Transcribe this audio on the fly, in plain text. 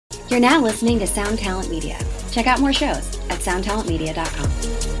You're now listening to Sound Talent Media. Check out more shows at soundtalentmedia.com.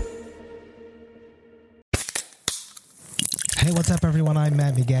 Hey, what's up, everyone? I'm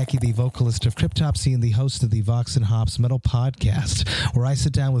Matt McGachy, the vocalist of Cryptopsy and the host of the Vox and Hops Metal Podcast, where I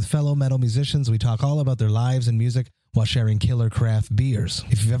sit down with fellow metal musicians. We talk all about their lives and music while sharing killer craft beers.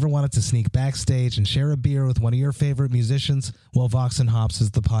 If you've ever wanted to sneak backstage and share a beer with one of your favorite musicians, well, Vox and Hops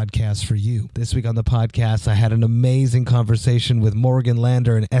is the podcast for you. This week on the podcast, I had an amazing conversation with Morgan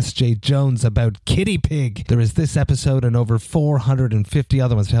Lander and S.J. Jones about Kitty Pig. There is this episode and over 450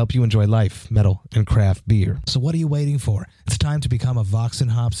 other ones to help you enjoy life, metal, and craft beer. So what are you waiting for? It's time to become a Vox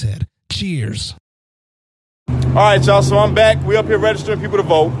and Hops head. Cheers. All right, y'all, so I'm back. We up here registering people to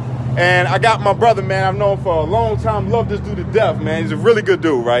vote. And I got my brother, man, I've known for a long time. Love this dude to death, man. He's a really good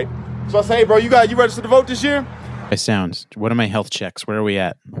dude, right? So I say, hey, bro, you registered to vote this year? I sound. What are my health checks? Where are we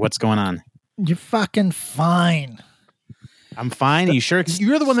at? What's going on? You're fucking fine. I'm fine. Are you sure? 'Cause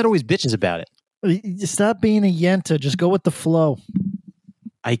you're the one that always bitches about it. Stop being a yenta. Just go with the flow.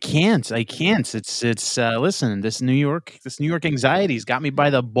 I can't. It's listen, this New York anxiety's got me by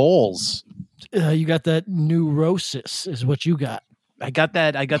the balls. You got that neurosis is what you got. I got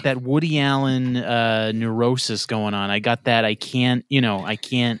that Woody Allen neurosis going on. I got that. I can't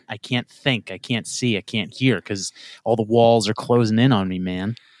think. I can't see. I can't hear because all the walls are closing in on me,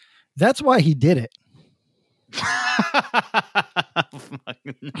 man. That's why he did it.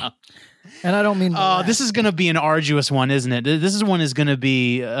 No. And I don't mean. Oh, this is going to be an arduous one, isn't it? This one is going to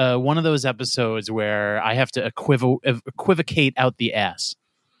be one of those episodes where I have to equivocate out the ass.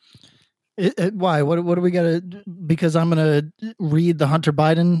 Why? What do we got to? Because I'm going to read the Hunter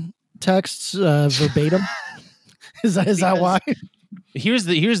Biden texts verbatim. Is that why? Here's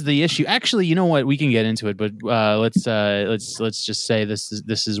the issue. Actually, you know what? We can get into it, but let's just say this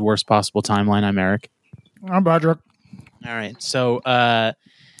is worst possible timeline. I'm Eric. I'm Roger. All right. So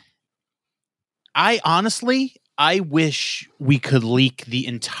I wish we could leak the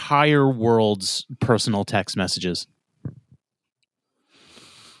entire world's personal text messages.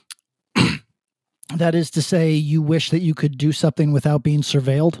 That is to say, you wish that you could do something without being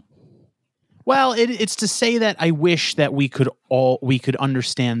surveilled? Well, it's to say that I wish that we could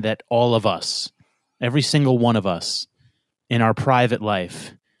understand that all of us, every single one of us, in our private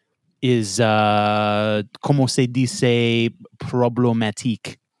life, is como se dice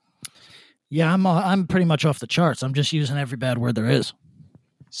problematique. Yeah, I'm pretty much off the charts. I'm just using every bad word there is.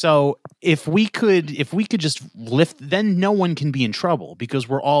 So if we could just lift, then no one can be in trouble because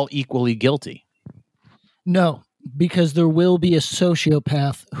we're all equally guilty. No, because there will be a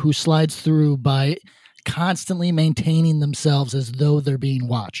sociopath who slides through by constantly maintaining themselves as though they're being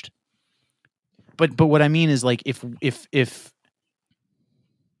watched. But what I mean is, like, if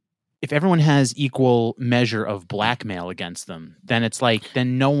everyone has equal measure of blackmail against them, then it's like,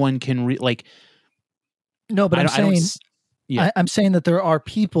 then no one can No, but I'm saying that there are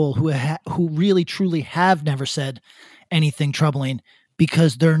people who really truly have never said anything troubling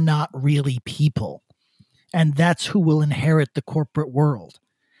because they're not really people. And that's who will inherit the corporate world.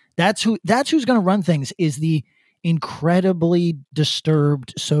 That's who's going to run things, is the incredibly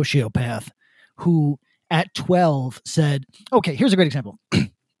disturbed sociopath who at 12 said, okay, here's a great example.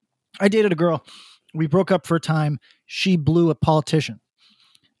 I dated a girl. We broke up for a time. She blew a politician.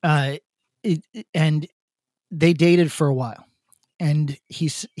 And they dated for a while. And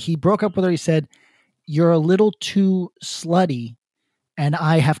he broke up with her. He said, you're a little too slutty and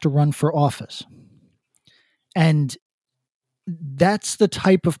I have to run for office. And that's the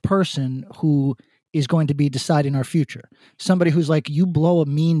type of person who is going to be deciding our future. Somebody who's like, you blow a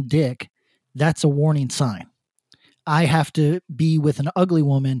mean dick, that's a warning sign. I have to be with an ugly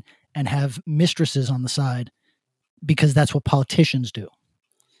woman and have mistresses on the side because that's what politicians do.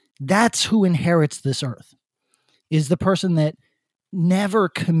 That's who inherits this earth, is the person that never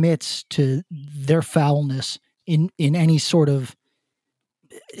commits to their foulness in any sort of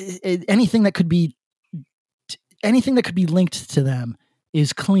anything that could be linked to them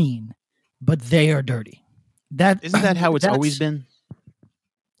is clean, but they are dirty. Isn't that how it's always been?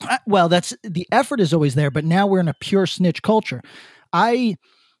 Well, that's the effort is always there, but now we're in a pure snitch culture.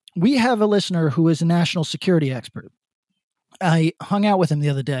 We have a listener who is a national security expert. I hung out with him the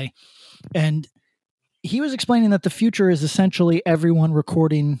other day, and he was explaining that the future is essentially everyone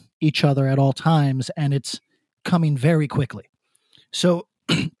recording each other at all times, and it's coming very quickly. So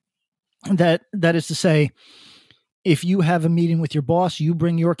that is to say, if you have a meeting with your boss, you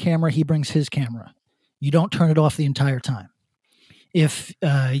bring your camera, he brings his camera. You don't turn it off the entire time. If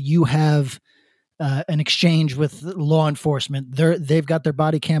you have an exchange with law enforcement, they've got their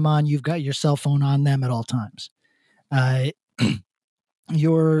body cam on, you've got your cell phone on them at all times.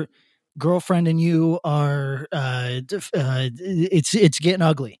 your girlfriend and you are it's getting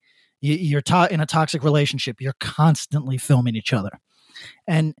ugly. You're in a toxic relationship. You're constantly filming each other,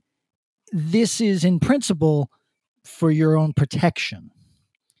 and this is in principle for your own protection.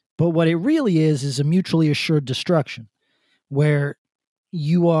 But what it really is a mutually assured destruction, where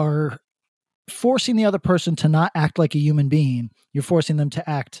you are forcing the other person to not act like a human being. You're forcing them to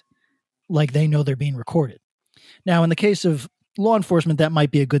act like they know they're being recorded. Now, in the case of law enforcement, that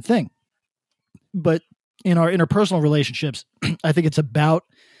might be a good thing. But in our interpersonal relationships, I think it's about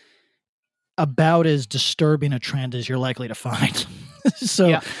as disturbing a trend as you're likely to find.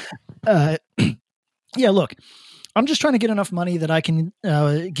 So, look, I'm just trying to get enough money that I can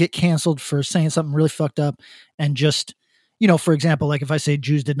get canceled for saying something really fucked up, and just, for example, like if I say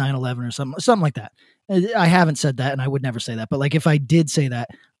Jews did 9/11 or something like that. I haven't said that, and I would never say that. But like if I did say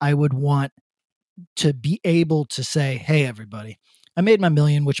that, I would want to be able to say, hey, everybody, I made my $1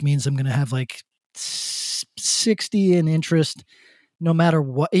 million, which means I'm going to have like 60 in interest no matter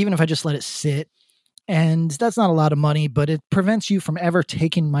what, even if I just let it sit. And that's not a lot of money, but it prevents you from ever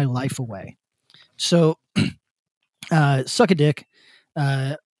taking my life away. So suck a dick.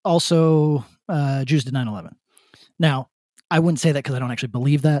 Also, Jews did 9/11. Now, I wouldn't say that because I don't actually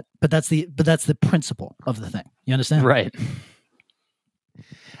believe that, but that's the principle of the thing. You understand? Right.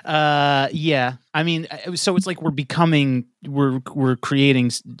 Yeah. I mean, so it's like we're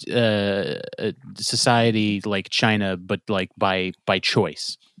creating a society like China, but like by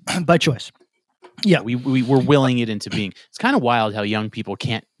choice. By choice. Yeah. We're willing it into being. It's kind of wild how young people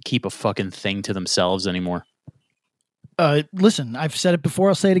can't keep a fucking thing to themselves anymore. Listen, I've said it before.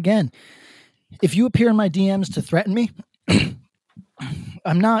 I'll say it again. If you appear in my DMs to threaten me,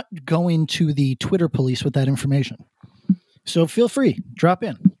 I'm not going to the Twitter police with that information. So feel free, drop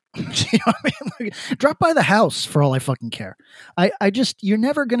in. You know what I mean? Like, drop by the house for all I fucking care. You're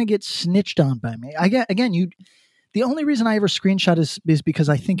never going to get snitched on by me. The only reason I ever screenshot is because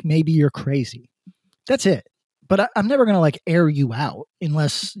I think maybe you're crazy. That's it. But I'm never going to like air you out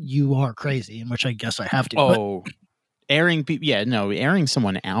unless you are crazy, in which I guess I have to. Oh, airing people. Yeah, no, airing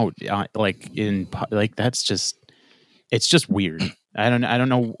someone out that's just, it's just weird. I don't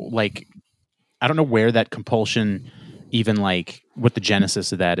know. Like, I don't know where that compulsion, even like what the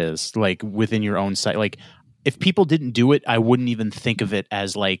genesis of that is, like within your own site. Like if people didn't do it, I wouldn't even think of it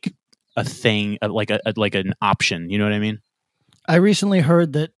as like a thing, like an option. You know what I mean? I recently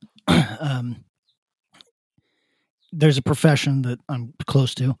heard that there's a profession that I'm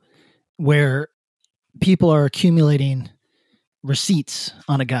close to where people are accumulating receipts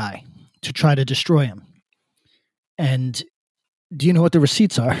on a guy to try to destroy him. And do you know what the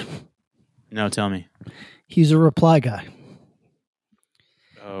receipts are? No, tell me. He's a reply guy.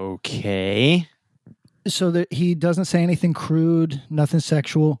 Okay. So that he doesn't say anything crude, nothing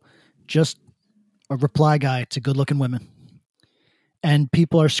sexual, just a reply guy to good-looking women. And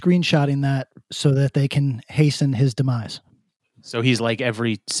people are screenshotting that so that they can hasten his demise. So he's like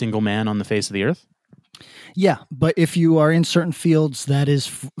every single man on the face of the earth? Yeah, but if you are in certain fields, that is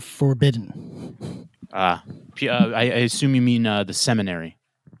forbidden. I assume you mean the seminary.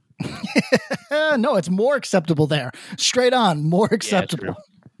 No, it's more acceptable there. Straight on, more acceptable.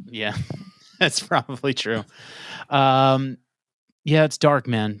 Yeah, that's probably true. Yeah, it's dark,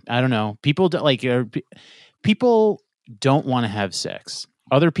 man. I don't know. People don't want to have sex.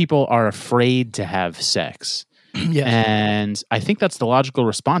 Other people are afraid to have sex. Yes. And I think that's the logical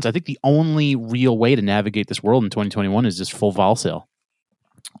response. I think the only real way to navigate this world in 2021 is just full vol sale.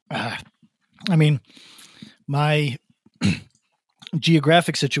 I mean, my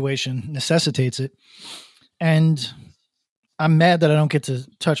geographic situation necessitates it. And I'm mad that I don't get to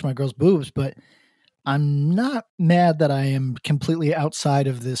touch my girl's boobs, but I'm not mad that I am completely outside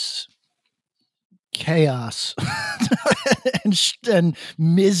of this chaos and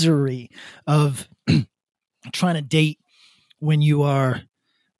misery of trying to date when you are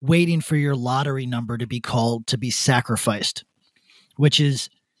waiting for your lottery number to be called to be sacrificed, which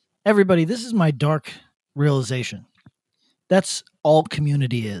is, everybody, this is my dark realization. That's all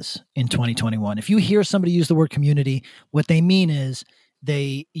community is in 2021. If you hear somebody use the word community, what they mean is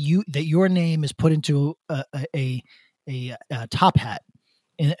that your name is put into a top hat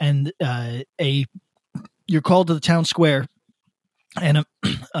and you're called to the town square, and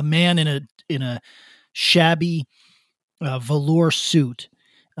a man in a shabby velour suit,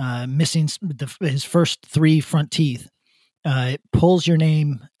 missing his first 3 front teeth, pulls your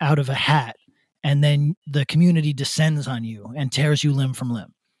name out of a hat, and then the community descends on you and tears you limb from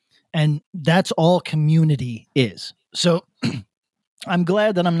limb. And that's all community is. So I'm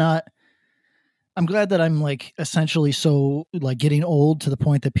glad that I'm not I'm glad that I'm like essentially so like getting old to the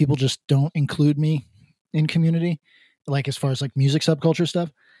point that people just don't include me in community, like as far as like music subculture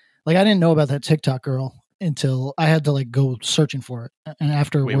stuff. Like I didn't know about that TikTok girl until I had to like go searching for it. And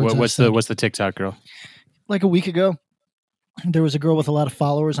afterwards, what's the TikTok girl? Like a week ago, there was a girl with a lot of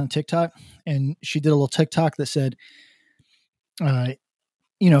followers on TikTok, and she did a little TikTok that said,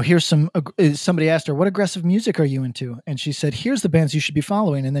 here's some, somebody asked her, what aggressive music are you into? And she said, here's the bands you should be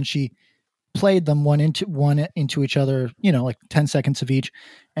following. And then she played them one into each other, like 10 seconds of each.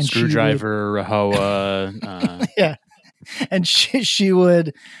 And Screwdriver, Rahowa. Yeah. And she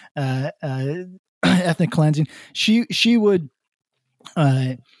would, ethnic cleansing. She would,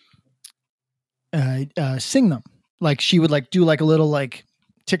 sing them. Like she would like do like a little like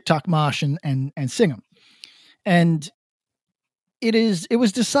TikTok mosh and sing them. And it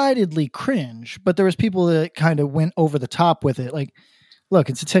was decidedly cringe, but there was people that kind of went over the top with it. Like, look,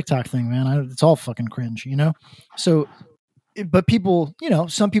 it's a TikTok thing, man. It's all fucking cringe, So, but people,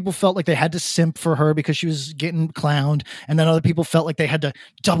 some people felt like they had to simp for her because she was getting clowned. And then other people felt like they had to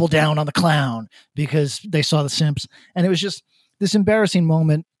double down on the clown because they saw the simps. And it was just this embarrassing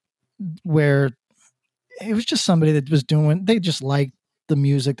moment where it was just somebody that was they just liked the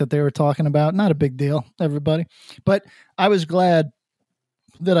music that they were talking about. Not a big deal, everybody. But I was glad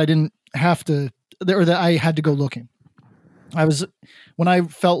that I didn't have to, or that I had to go looking. When I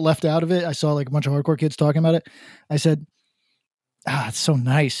felt left out of it, I saw like a bunch of hardcore kids talking about it. I said, it's so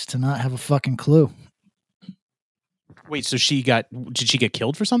nice to not have a fucking clue. Wait, so did she get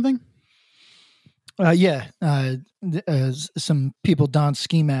killed for something? Yeah. Some people donned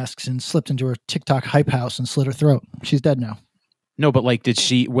ski masks and slipped into her TikTok hype house and slit her throat. She's dead now. No, but like, did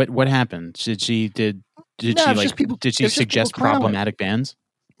she? What happened? Did she suggest problematic bands?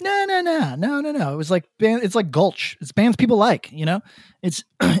 No. It was like it's like Gulch. It's bands people like. It's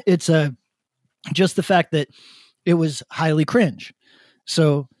just the fact that it was highly cringe.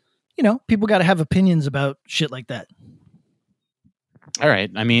 So people got to have opinions about shit like that. All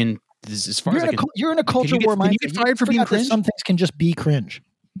right. I mean, as far as you're in a culture war mindset. Can you get fired for being cringe? Some things can just be cringe.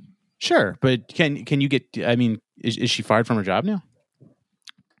 Sure, but can you get? I mean, is she fired from her job now?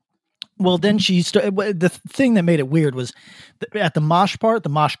 Well, then the thing that made it weird was at the mosh part, the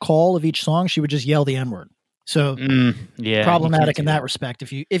mosh call of each song, she would just yell the N-word. So problematic in that respect.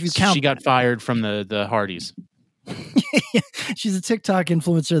 If you count, she got fired from the Hardys. She's a TikTok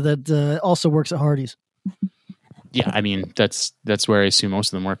influencer that also works at Hardee's. Yeah, I mean that's where I assume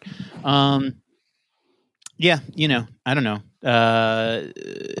most of them work. Yeah, I don't know.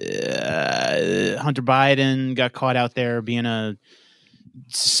 Hunter Biden got caught out there being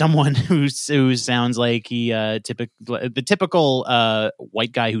someone who sounds like the typical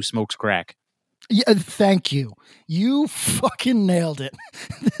white guy who smokes crack. Yeah, thank you. You fucking nailed it.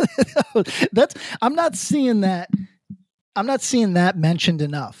 I'm not seeing that mentioned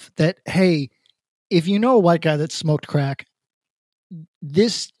enough. That, hey, if you know a white guy that smoked crack,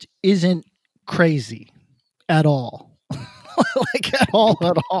 this isn't crazy at all. Like at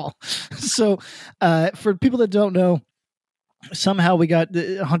all. So, for people that don't know, somehow we got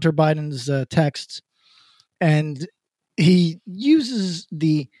Hunter Biden's texts, and he uses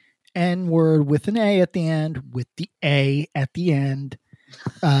the N-word with an A at the end,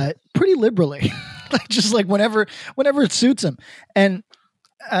 pretty liberally, just like whenever it suits him. And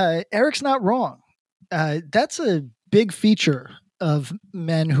Eric's not wrong. That's a big feature of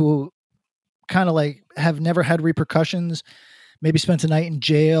men who kind of like have never had repercussions, maybe spent a night in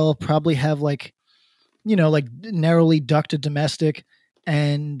jail, probably have like narrowly ducked a domestic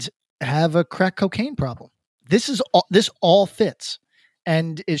and have a crack cocaine problem. This all fits.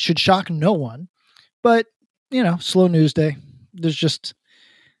 And it should shock no one, but slow news day. There's just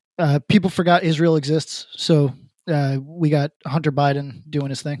people forgot Israel exists, so we got Hunter Biden doing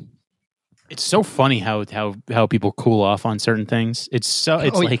his thing. It's so funny how people cool off on certain things.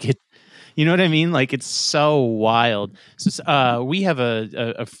 You know what I mean? Like it's so wild. So we have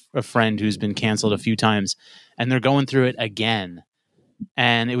a friend who's been canceled a few times, and they're going through it again,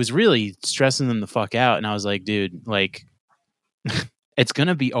 and it was really stressing them the fuck out. And I was like, dude, like. It's going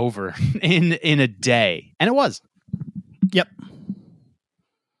to be over in a day. And it was. Yep.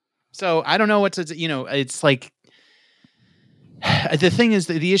 So I don't know what to, it's like, the thing is,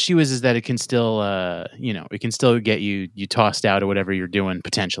 the issue is that it can still, it can still get you tossed out or whatever you're doing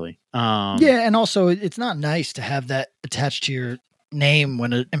potentially. Yeah. And also it's not nice to have that attached to your name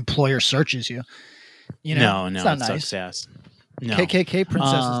when an employer searches you. No, it's not nice. Sucks ass. No. KKK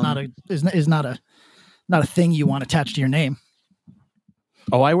princess is not a thing you want attached to your name.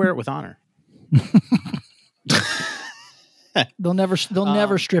 Oh, I wear it with honor. They'll never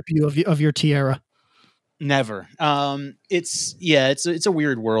strip you of your tiara. Never. It's a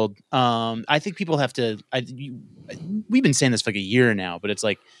weird world. I think people have to. We've been saying this for like a year now, but it's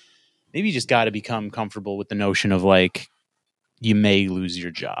like maybe you just got to become comfortable with the notion of like you may lose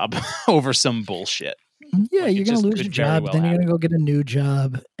your job over some bullshit. Yeah, Like, you're going to lose your job, well then you're going to go get a new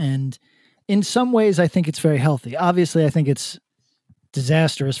job, and in some ways, I think it's very healthy. Obviously, I think it's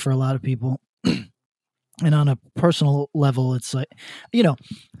disastrous for a lot of people. And on a personal level, it's like,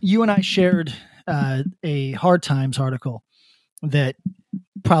 you and I shared a Hard Times article that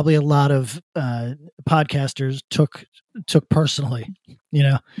probably a lot of podcasters took personally,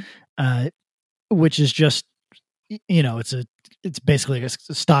 which is just, it's basically a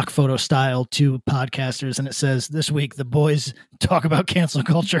stock photo style to podcasters. And it says, this week, the boys talk about cancel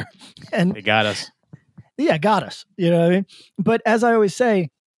culture. And they got us. Yeah, got us. You know what I mean? But as I always say,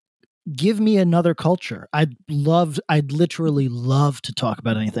 give me another culture. I'd literally love to talk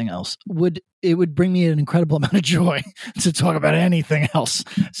about anything else. It would bring me an incredible amount of joy to talk about anything else.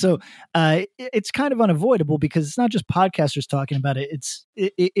 So it's kind of unavoidable because it's not just podcasters talking about it.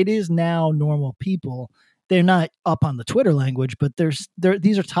 It is now normal people. They're not up on the Twitter language, but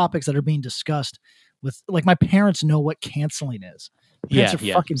these are topics that are being discussed with, like, my parents know what canceling is. Parents are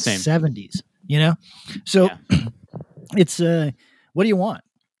fucking same. 70s, So it's what do you want?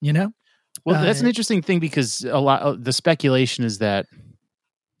 Well, that's an interesting thing because a lot of the speculation is that,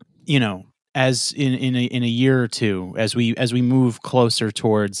 as in a year or two, as we move closer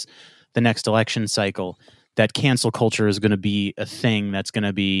towards the next election cycle, that cancel culture is going to be a thing that's going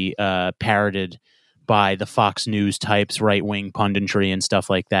to be parroted by the Fox News types, right wing punditry and stuff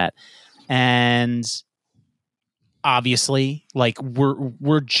like that, and obviously, like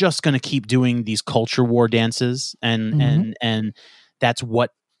we're just going to keep doing these culture war dances, and that's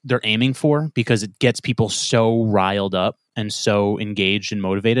what they're aiming for because it gets people so riled up and so engaged and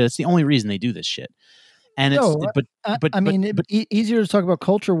motivated. It's the only reason they do this shit. And easier to talk about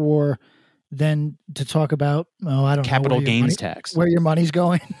culture war than to talk about, I don't capital know, gains tax, where your money's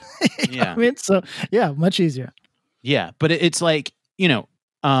going. Yeah. So yeah, much easier. Yeah. But it's like, the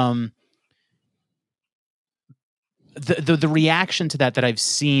reaction to that I've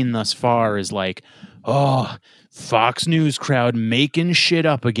seen thus far is like, oh, Fox News crowd making shit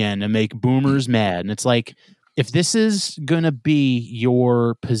up again to make boomers mad. And it's like, if this is going to be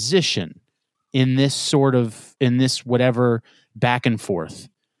your position in this whatever back and forth,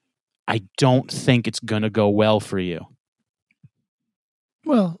 I don't think it's going to go well for you.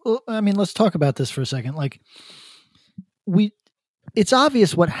 Well, I mean, let's talk about this for a second. Like, it's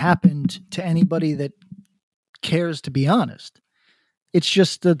obvious what happened to anybody that cares to be honest. It's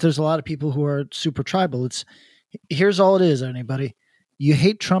just that there's a lot of people who are super tribal. Here's all it is, anybody. You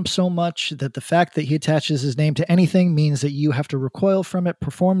hate Trump so much that the fact that he attaches his name to anything means that you have to recoil from it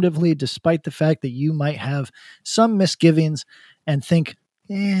performatively, despite the fact that you might have some misgivings and think,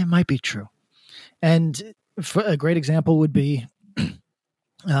 it might be true. And a great example would be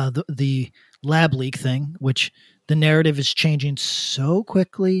the lab leak thing, which the narrative is changing so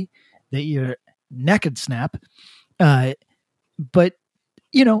quickly that your neck would snap. But,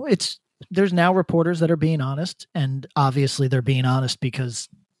 there's now reporters that are being honest, and obviously they're being honest because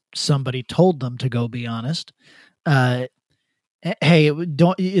somebody told them to go be honest. Hey,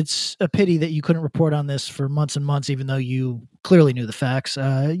 it's a pity that you couldn't report on this for months and months, even though you clearly knew the facts.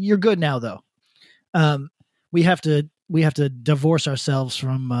 You're good now, though. We have to divorce ourselves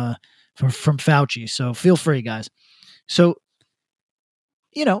from Fauci. So feel free, guys. So,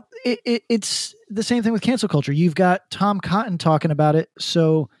 it's the same thing with cancel culture. You've got Tom Cotton talking about it.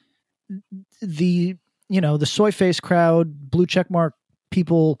 So the soy face crowd, blue checkmark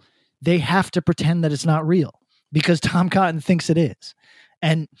people, they have to pretend that it's not real because Tom Cotton thinks it is.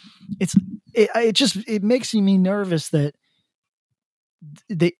 And it makes me nervous that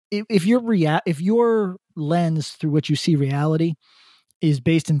if your lens through which you see reality is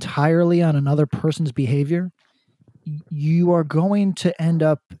based entirely on another person's behavior, you are going to end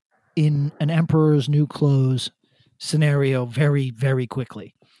up in an emperor's new clothes scenario very, very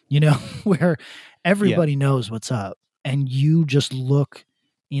quickly, where everybody knows what's up and you just look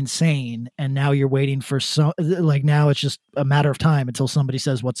insane. And now you're waiting for now it's just a matter of time until somebody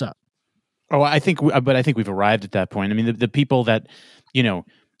says what's up. Oh, I think we've arrived at that point. I mean, the people that,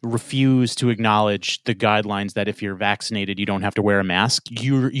 refuse to acknowledge the guidelines that if you're vaccinated, you don't have to wear a mask.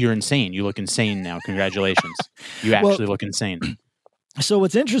 You're insane. You look insane now. Congratulations. You actually look insane. So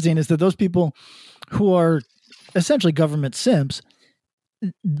what's interesting is that those people who are essentially government simps,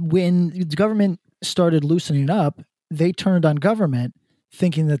 when the government started loosening up, they turned on government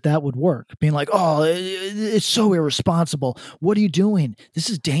thinking that would work, being like, oh, it's so irresponsible. What are you doing? This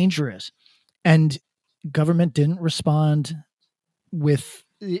is dangerous. And government didn't respond with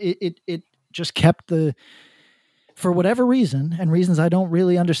it. It just kept for whatever reason, and reasons I don't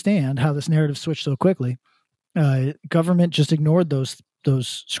really understand how this narrative switched so quickly. Government just ignored those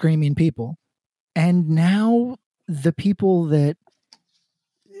screaming people, and now the people that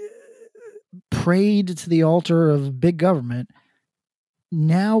prayed to the altar of big government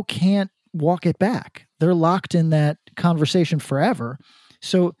now can't walk it back. They're locked in that conversation forever.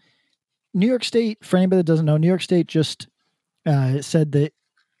 So New York State, for anybody that doesn't know, New York State just said that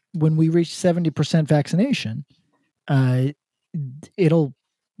when we reach 70% vaccination,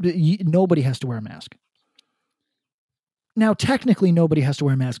 nobody has to wear a mask. Now, technically, nobody has to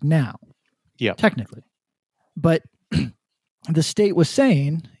wear a mask now. Yeah. Technically. But the state was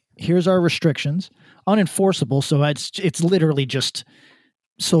saying, here's our restrictions, unenforceable. So it's literally just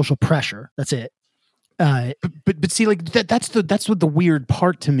social pressure. That's it. But see, like that's what the weird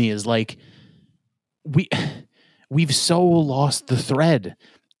part to me is, like, we've so lost the thread.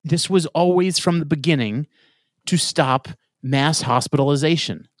 This was always from the beginning to stop mass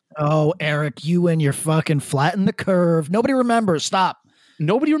hospitalization. Oh, Eric, you and your fucking flatten the curve. Nobody remembers. Stop.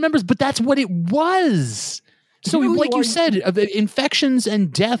 Nobody remembers, but that's what it was. So, like you said, infections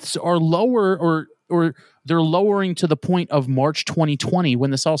and deaths are lower, or they're lowering to the point of March 2020 when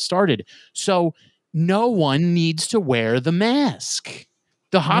this all started. So no one needs to wear the mask.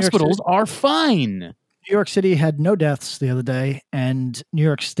 The hospitals are fine. New York City had no deaths the other day, and New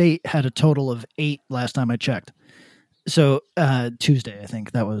York State had a total of 8 last time I checked. So Tuesday, I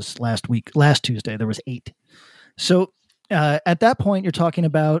think that was last week. Last Tuesday, there was 8. So at that point, you're talking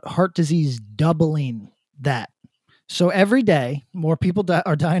about heart disease doubling that. So every day, more people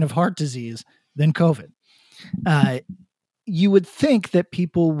are dying of heart disease than COVID. You would think that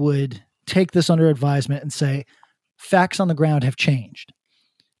people would take this under advisement and say, facts on the ground have changed.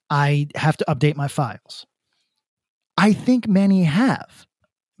 I have to update my files. I think many have.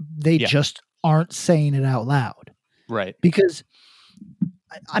 They just aren't saying it out loud. Right. Because,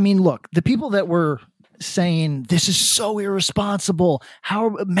 I mean, look, the people that were saying this is so irresponsible,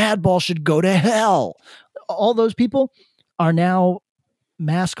 how Madball should go to hell, all those people are now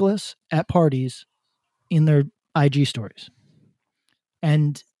maskless at parties in their IG stories.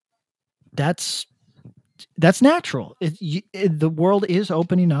 And that's natural. The world is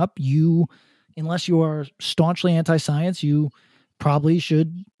opening up. Unless you are staunchly anti-science, you probably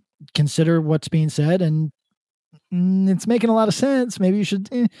should consider what's being said, and it's making a lot of sense. Maybe you should,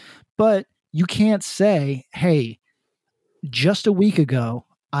 but you can't say, hey, just a week ago,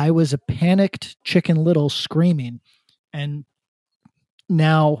 I was a panicked Chicken Little screaming, and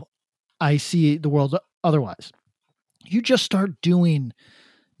now I see the world otherwise. You just start doing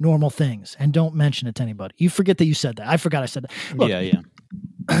normal things and don't mention it to anybody. You forget that you said that. I forgot I said that. Look,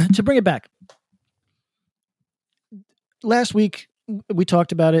 to bring it back, last week we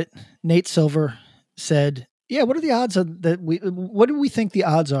talked about it. Nate Silver said, yeah, what are the odds what do we think the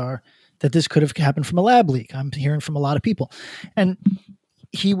odds are that this could have happened from a lab leak? I'm hearing from a lot of people. And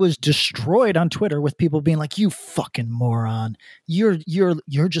he was destroyed on Twitter with people being like, you fucking moron. You're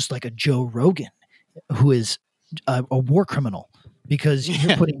just like a Joe Rogan who is a war criminal because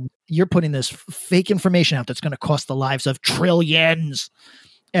you're putting this fake information out that's going to cost the lives of trillions.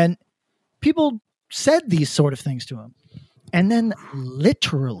 And people said these sort of things to him. And then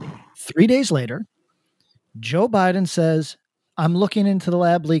literally 3 days later, Joe Biden says, I'm looking into the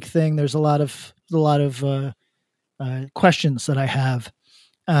lab leak thing. There's a lot of questions that I have.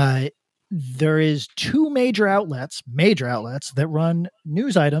 There is 2 major outlets that run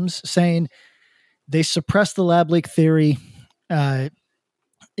news items saying they suppressed the lab leak theory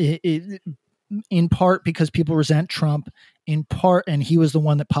in part because people resent Trump, in part, and he was the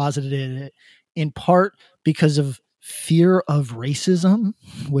one that posited it, in part because of fear of racism,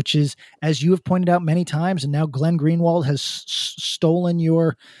 which is, as you have pointed out many times, and now Glenn Greenwald has stolen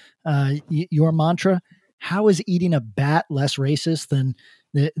your mantra. How is eating a bat less racist than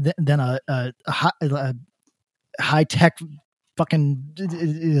a high tech fucking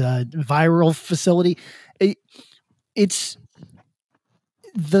viral facility? It's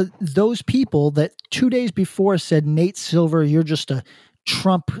those people that 2 days before said, Nate Silver, you're just a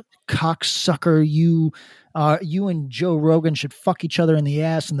Trump cocksucker. You and Joe Rogan should fuck each other in the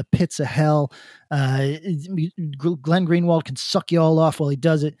ass in the pits of hell. Glenn Greenwald can suck you all off while he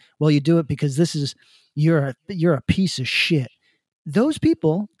does it, while you do it, because you're a piece of shit. Those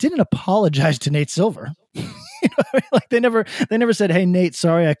people didn't apologize to Nate Silver. Like they never said, hey, Nate,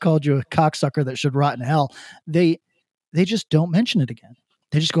 sorry, I called you a cocksucker that should rot in hell. They just don't mention it again.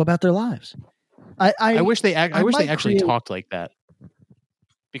 They just go about their lives. I wish they actually talked like that.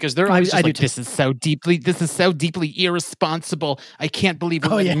 Because they're always I just like, do this is so deeply irresponsible. I can't believe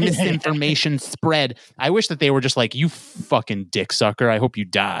we're letting misinformation spread. I wish that they were just like, you fucking dick sucker. I hope you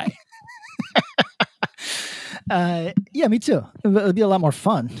die. Yeah, me too. It'd be a lot more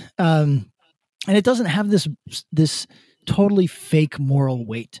fun. And it doesn't have this totally fake moral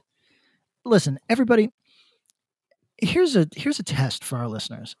weight. Listen, everybody, here's a test for our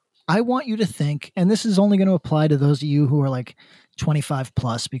listeners. I want you to think, and this is only going to apply to those of you who are like 25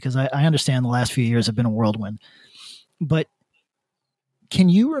 plus, because I understand the last few years have been a whirlwind. But can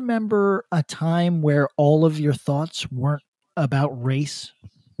you remember a time where all of your thoughts weren't about race?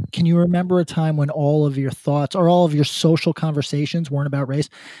 Can you remember a time when all of your thoughts or all of your social conversations weren't about race?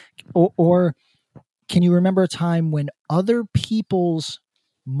 Or can you remember a time when other people's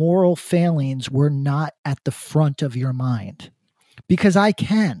moral failings were not at the front of your mind? Because I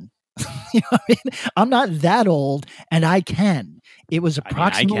can. You know what I mean? I'm not that old, and I can. It was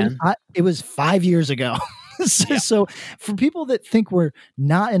approximately it was 5 years ago. So for people that think we're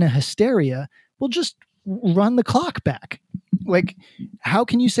not in a hysteria, we'll just run the clock back. Like, how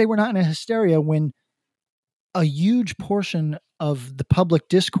can you say we're not in a hysteria when a huge portion of the public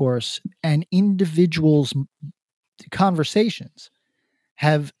discourse and individuals' conversations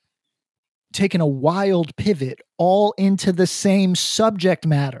have taken a wild pivot all into the same subject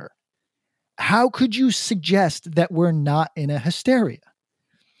matter? How could you suggest that we're not in a hysteria?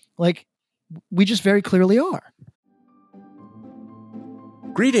 Like, we just very clearly are.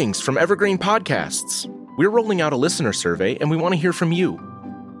 Greetings from Evergreen Podcasts. We're rolling out a listener survey, and we want to hear from you.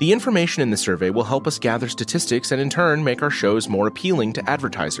 The information in the survey will help us gather statistics and in turn make our shows more appealing to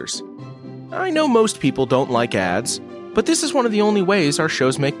advertisers. I know most people don't like ads, but this is one of the only ways our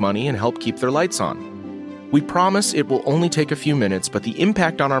shows make money and help keep their lights on. We promise it will only take a few minutes, but the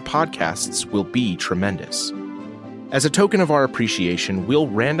impact on our podcasts will be tremendous. As a token of our appreciation, we'll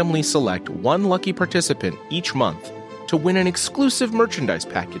randomly select one lucky participant each month to win an exclusive merchandise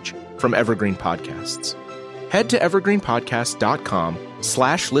package from Evergreen Podcasts. Head to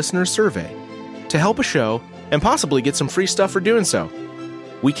evergreenpodcast.com/listenersurvey to help a show and possibly get some free stuff for doing so.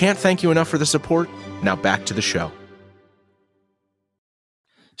 We can't thank you enough for the support. Now back to the show.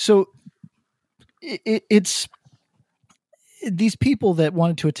 So it's these people that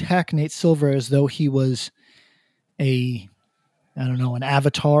wanted to attack Nate Silver as though he was an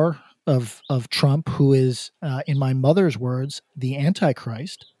avatar of Trump, who is, in my mother's words, the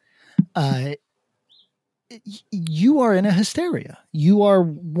Antichrist. You are in a hysteria. You are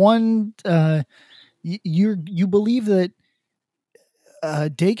one. You believe that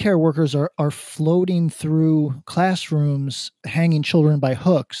daycare workers are floating through classrooms, hanging children by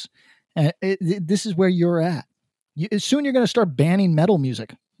hooks. And this is where you're at. Soon you're going to start banning metal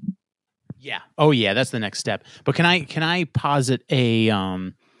music. Yeah. Oh, yeah. That's the next step. But can I posit a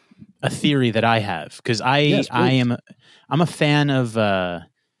theory that I have? Because I'm a fan of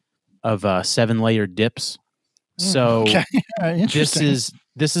 7-layer dips. So okay. this is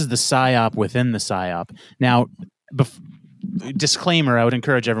the psyop within the psyop. Now, disclaimer: I would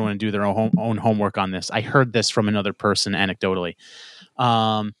encourage everyone to do their own homework on this. I heard this from another person anecdotally.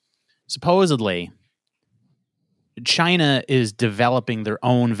 Supposedly, China is developing their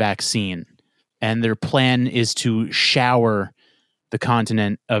own vaccine, and their plan is to shower the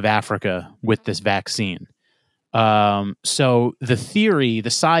continent of Africa with this vaccine. So the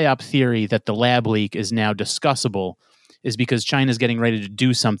PSYOP theory that the lab leak is now discussable is because China's getting ready to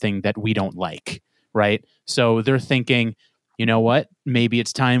do something that we don't like, right? So they're thinking, you know what? Maybe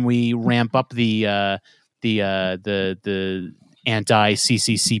it's time we ramp up the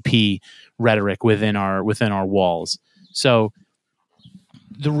anti-CCCP rhetoric within our walls. So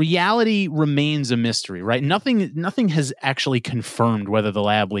the reality remains a mystery, right? Nothing has actually confirmed whether the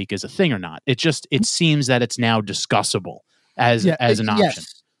lab leak is a thing or not. It seems that it's now discussable as an option.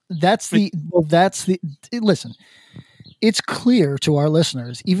 Yes. Listen, it's clear to our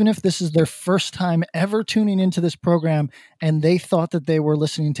listeners, even if this is their first time ever tuning into this program and they thought that they were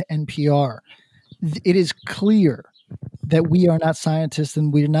listening to NPR, it is clear that we are not scientists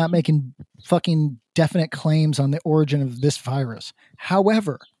and we're not making fucking definite claims on the origin of this virus.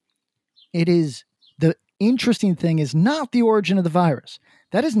 However, the interesting thing is not the origin of the virus.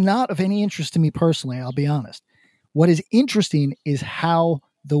 That is not of any interest to me personally, I'll be honest. What is interesting is how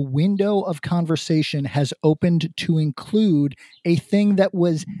the window of conversation has opened to include a thing that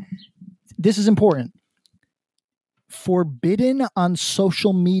was, this is important, forbidden on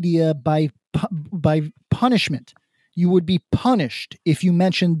social media by punishment. You would be punished if you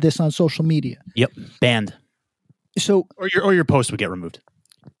mentioned this on social media. Yep, banned. So, or your post would get removed.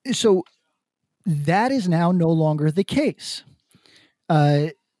 So that is now no longer the case.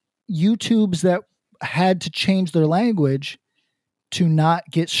 YouTubes that had to change their language to not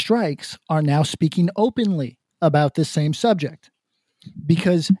get strikes are now speaking openly about this same subject,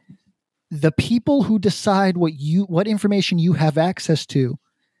 because the people who decide what information you have access to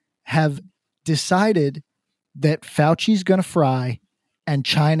have decided that Fauci's going to fry and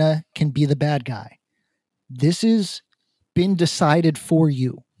China can be the bad guy. This has been decided for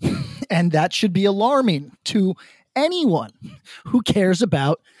you. And that should be alarming to anyone who cares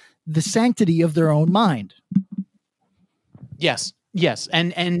about the sanctity of their own mind. Yes.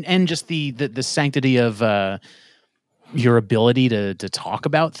 And just the sanctity of your ability to talk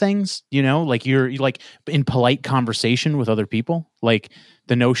about things, like you're like in polite conversation with other people, like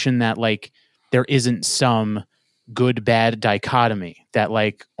the notion that like there isn't some good bad dichotomy, that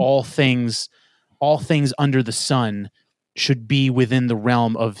like all things under the sun should be within the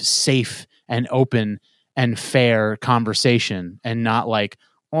realm of safe and open and fair conversation, and not like,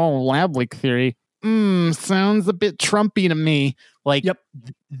 oh, lab leak theory sounds a bit Trumpy to me. Like, yep.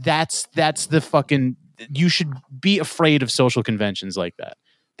 That's the fucking, you should be afraid of social conventions like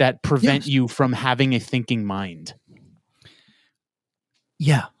that prevent you from having a thinking mind.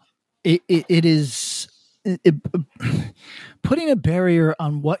 Yeah, it is putting a barrier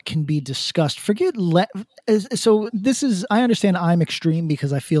on what can be discussed. So this is, I understand I'm extreme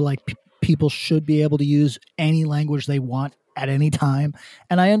because I feel like people should be able to use any language they want at any time.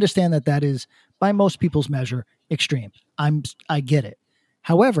 And I understand that is, by most people's measure, extreme. I get it.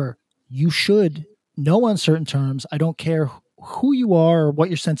 However, you should, no uncertain terms, I don't care who you are or what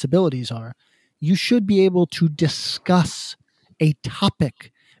your sensibilities are, you should be able to discuss a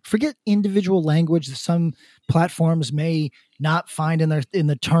topic. Forget individual language that some platforms may not find in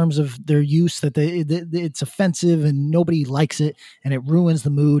the terms of their use, that it's offensive and nobody likes it and it ruins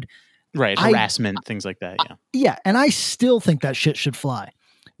the mood. Right, harassment, things like that, yeah. Yeah, and I still think that shit should fly.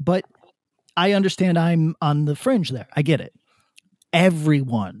 But I understand I'm on the fringe there. I get it.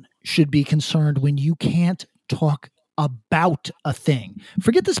 Everyone should be concerned when you can't talk about a thing.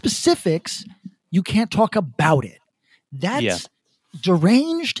 Forget the specifics. You can't talk about it. That's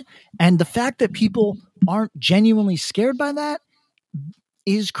deranged. And the fact that people aren't genuinely scared by that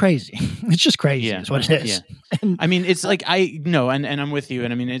is crazy. It's just crazy. Is what it is. Yeah. I mean, it's like, and I'm with you.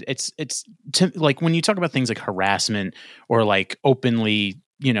 And I mean, it's like when you talk about things like harassment or like openly,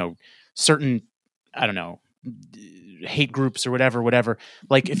 certain, I don't know, hate groups or whatever,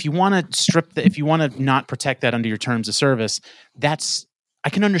 like if you want to if you want to not protect that under your terms of service, I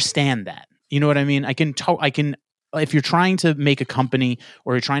can understand that. You know what I mean? I can, if you're trying to make a company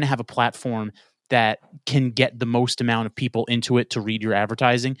or you're trying to have a platform that can get the most amount of people into it to read your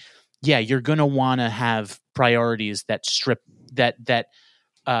advertising, you're going to want to have priorities that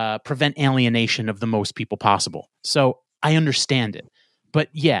prevent alienation of the most people possible. So I understand it, but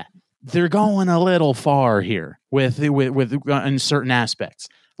they're going a little far here with in certain aspects.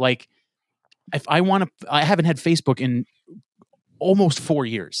 Like if I haven't had Facebook in almost 4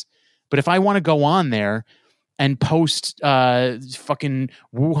 years, but if I want to go on there and post fucking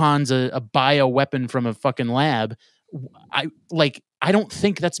Wuhan's a bioweapon from a fucking lab, I don't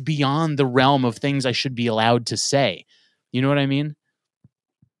think that's beyond the realm of things I should be allowed to say. You know what I mean?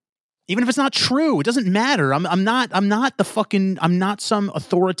 Even if it's not true, it doesn't matter. I'm not some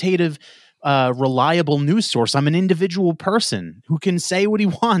authoritative, reliable news source. I'm an individual person who can say what he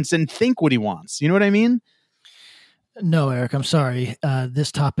wants and think what he wants. You know what I mean? No, Eric, I'm sorry.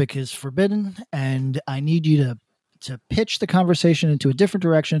 This topic is forbidden, and I need you to pitch the conversation into a different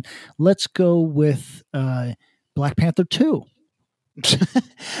direction. Let's go with Black Panther 2.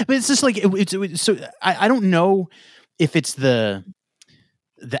 But it's just like so. I don't know if it's the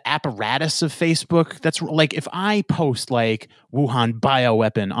apparatus of Facebook. That's like if I post like Wuhan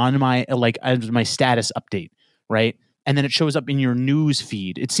bioweapon on my my status update, right, and then it shows up in your news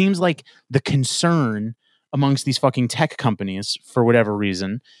feed. It seems like the concern amongst these fucking tech companies, for whatever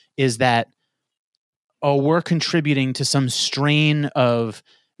reason, is that, we're contributing to some strain of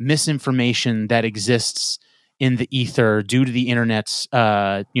misinformation that exists in the ether due to the internet's,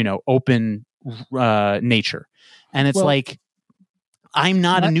 open nature. And it's like, I'm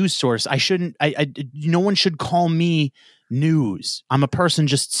not a news source. I shouldn't, no one should call me news. I'm a person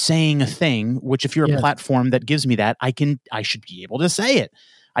just saying a thing, which if you're a platform that gives me that, I should be able to say it.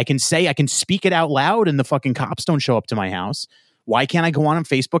 I can speak it out loud and the fucking cops don't show up to my house. Why can't I go on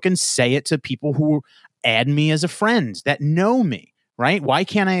Facebook and say it to people who add me as a friend that know me, right? Why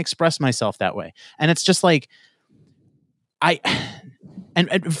can't I express myself that way? And it's just like,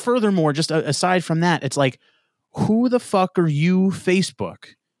 and furthermore, just aside from that, it's like, who the fuck are you,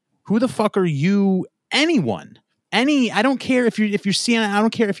 Facebook? Who the fuck are you, anyone, I don't care if you're CNN, I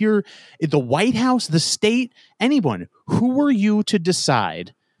don't care if you're the White House, the state, anyone. Who are you to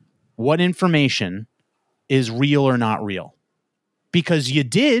decide what information is real or not real? Because you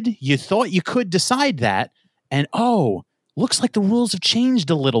thought you could decide that, and looks like the rules have changed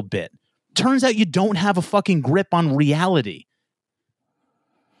a little bit. Turns out you don't have a fucking grip on reality.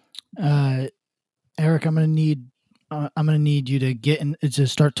 Eric, I'm gonna need you to to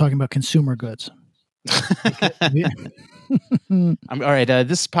start talking about consumer goods. All right.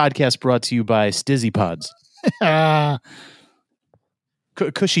 This podcast brought to you by Stizzy Pods.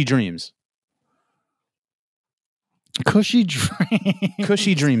 Cushy Dreams. Cushy Dreams.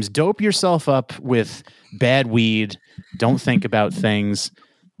 Cushy Dreams. Dope yourself up with bad weed. Don't think about things.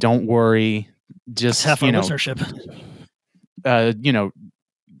 Don't worry. Just half our listenership.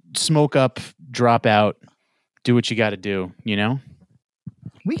 Smoke up, drop out, do what you got to do.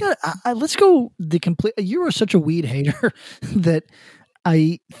 We got. Let's go the complete. You are such a weed hater that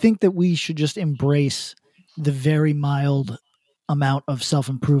I think that we should just embrace the very mild amount of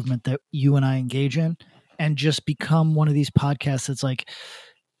self-improvement that you and I engage in, and just become one of these podcasts that's like,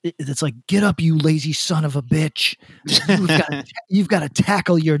 get up, you lazy son of a bitch. You've got to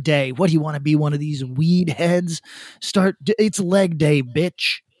tackle your day. What do you want to be, one of these weed heads? It's leg day,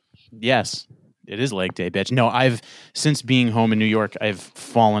 bitch. Yes. It is leg day, bitch. No, since being home in New York, I've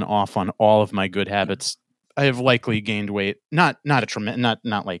fallen off on all of my good habits. I have likely gained weight. Not like,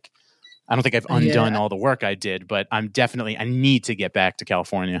 I don't think I've undone all the work I did, but I need to get back to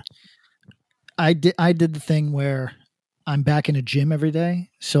California. I did the thing where I'm back in a gym every day.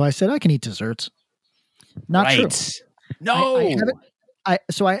 So I said, I can eat desserts. Not true. No. I had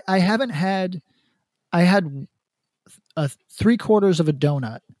 3/4 of a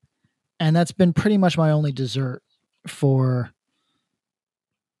donut. And that's been pretty much my only dessert for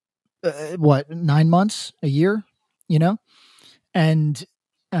 9 months, a year, And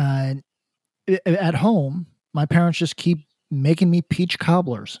at home, my parents just keep making me peach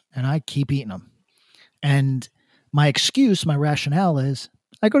cobblers, and I keep eating them. And my rationale is,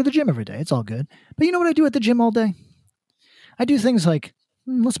 I go to the gym every day. It's all good. But you know what I do at the gym all day? I do things like,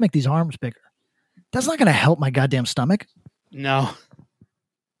 let's make these arms bigger. That's not going to help my goddamn stomach. No.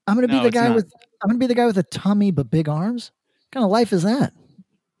 I'm going to be the guy with a tummy but big arms. What kind of life is that?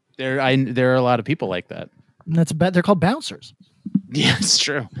 There are a lot of people like that. And they're called bouncers. Yeah, it's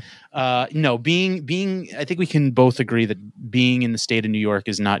true. No, being I think we can both agree that being in the state of New York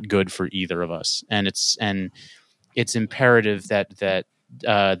is not good for either of us, and it's imperative that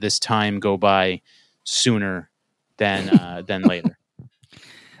this time go by sooner than later.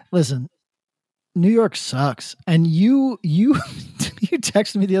 Listen, New York sucks. And you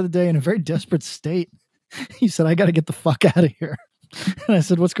texted me the other day in a very desperate state. You said, I got to get the fuck out of here. And I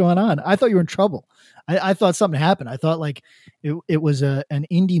said, what's going on? I thought you were in trouble. I thought something happened. I thought like it was an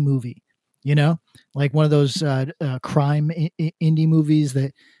indie movie, like one of those crime indie movies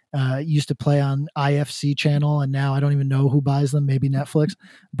that used to play on IFC channel. And now I don't even know who buys them, maybe Netflix.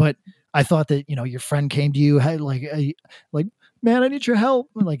 But I thought that, your friend came to you, had like, man, I need your help.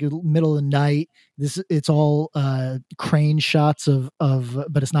 Like middle of the night. It's all crane shots of,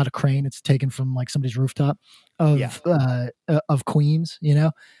 but it's not a crane. It's taken from like somebody's rooftop of Queens,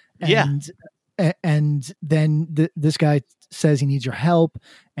 And then this guy says he needs your help,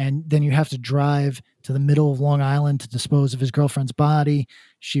 and then you have to drive to the middle of Long Island to dispose of his girlfriend's body.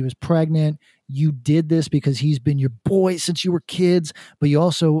 She was pregnant. You did this because he's been your boy since you were kids, but you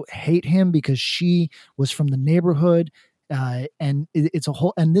also hate him because she was from the neighborhood. And it's a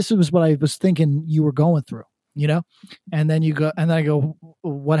whole, and this was what I was thinking you were going through, and then you go, and then I go,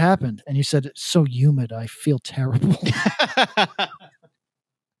 what happened? And you said, it's so humid. I feel terrible.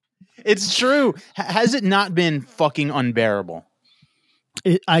 It's true. Has it not been fucking unbearable?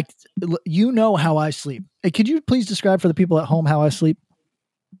 You know how I sleep. Hey, could you please describe for the people at home how I sleep?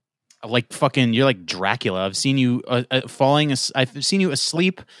 Like fucking, you're like Dracula. I've seen you I've seen you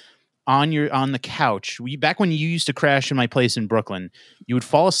asleep on the couch. Back when you used to crash in my place in Brooklyn, you would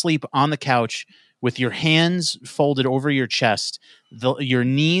fall asleep on the couch with your hands folded over your chest, your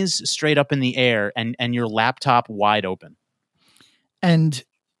knees straight up in the air, and your laptop wide open. And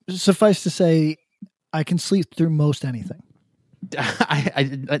suffice to say, I can sleep through most anything.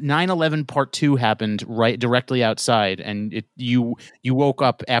 9/11 Part 2 happened right directly outside, and you woke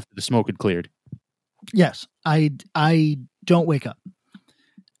up after the smoke had cleared. Yes, I don't wake up,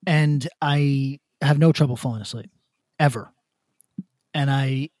 and I have no trouble falling asleep ever, and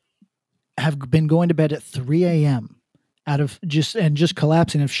I have been going to bed at 3 a.m. out of just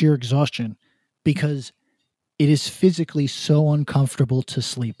collapsing of sheer exhaustion because it is physically so uncomfortable to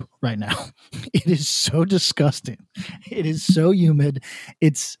sleep right now. It is so disgusting. It is so humid.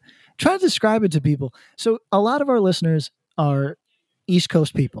 It's trying to describe it to people. So a lot of our listeners are East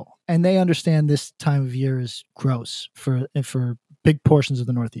Coast people, and they understand this time of year is gross for big portions of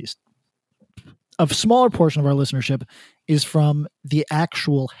the Northeast. A smaller portion of our listenership is from the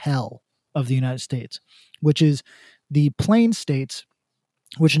actual hell of the United States, which is the plain states,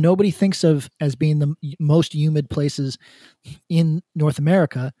 which nobody thinks of as being the most humid places in North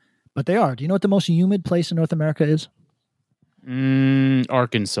America, but they are. Do you know what the most humid place in North America is?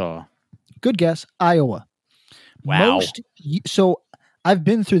 Arkansas. Good guess. Iowa. Wow. So I've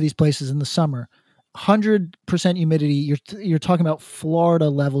been through these places in the summer. 100% humidity. You're talking about Florida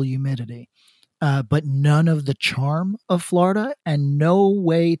level humidity, but none of the charm of Florida and no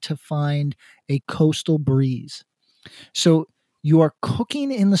way to find a coastal breeze. So you are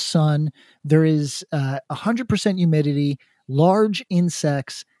cooking in the sun. There is 100% humidity, large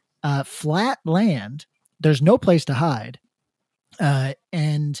insects, flat land. There's no place to hide.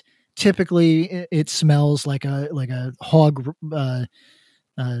 And typically it smells like a hog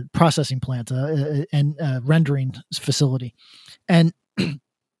processing plant and rendering facility. And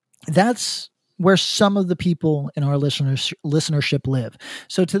that's where some of the people in our listenership live.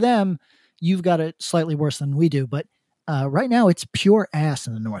 So to them, you've got it slightly worse than we do, but right now it's pure ass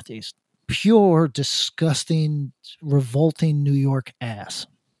in the Northeast. Pure, disgusting, revolting New York ass.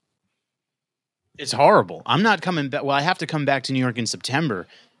 It's horrible. I'm not coming back. Well, I have to come back to New York in September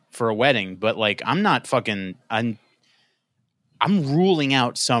for a wedding, but like, I'm ruling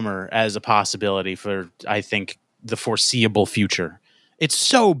out summer as a possibility for, I think, the foreseeable future. It's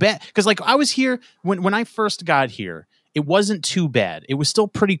so bad. Because like I was here when I first got here, it wasn't too bad. It was still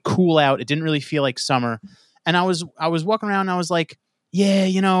pretty cool out. It didn't really feel like summer. And I was walking around and I was like, yeah,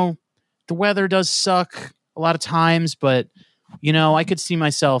 the weather does suck a lot of times, but I could see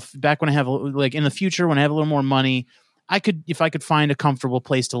myself back when I have like in the future, when I have a little more money, if I could find a comfortable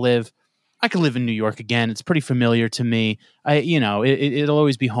place to live, I could live in New York again. It's pretty familiar to me. It'll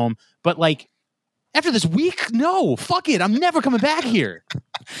always be home. But like after this week, no, fuck it. I'm never coming back here.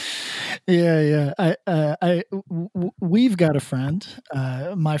 Yeah. We've got a friend,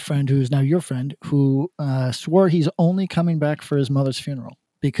 my friend who is now your friend, who swore he's only coming back for his mother's funeral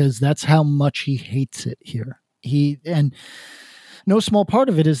because that's how much he hates it here. And no small part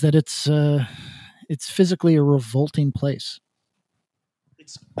of it is that it's physically a revolting place.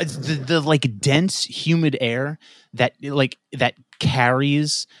 It's the like dense, humid air that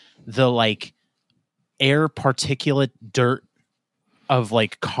carries the like air particulate dirt of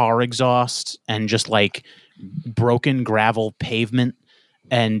like car exhaust and just like broken gravel pavement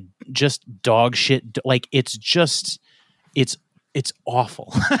and just dog shit. Like it's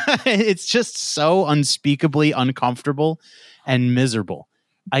awful. It's just so unspeakably uncomfortable and miserable.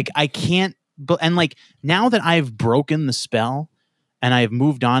 I can't, and like now that I've broken the spell and I've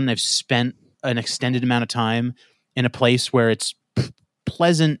moved on, and I've spent an extended amount of time in a place where it's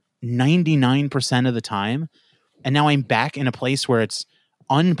pleasant 99% of the time. And now I'm back in a place where it's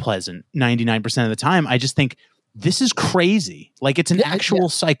unpleasant 99% of the time. I just think this is crazy. Like it's an actual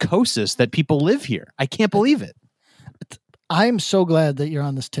psychosis that people live here. I can't believe it. I'm so glad that you're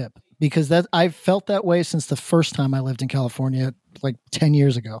on this tip because I've felt that way since the first time I lived in California, like 10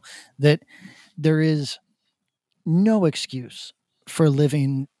 years ago, that there is no excuse for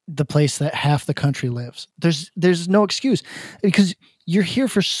living the place that half the country lives. There's no excuse because you're here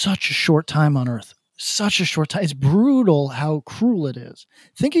for such a short time on Earth. Such a short time. It's brutal how cruel it is.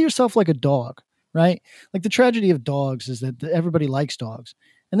 Think of yourself like a dog, right? Like the tragedy of dogs is that everybody likes dogs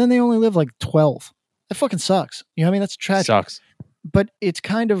and then they only live like 12. That fucking sucks. You know what I mean? That's tragic. Sucks. But it's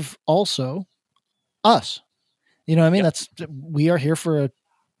kind of also us. You know what I mean? Yep. We are here for a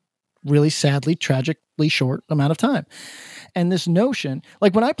really sadly, tragically short amount of time. And this notion,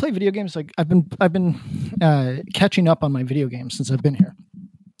 like when I play video games, like I've been catching up on my video games since I've been here,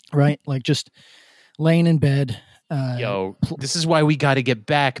 right? Like just laying in bed. This is why we got to get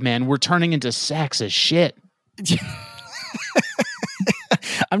back, man. We're turning into sacks of shit.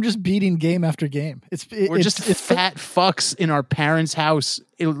 I'm just beating game after game. We're just fat fucks in our parents' house,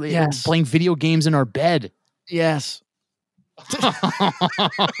 playing video games in our bed. Yes.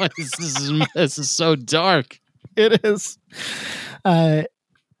 This is so dark. It is.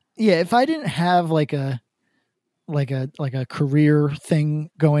 If I didn't have like a career thing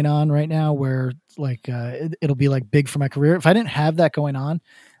going on right now where like it'll be like big for my career. If I didn't have that going on,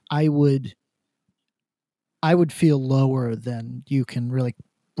 I would feel lower than you can really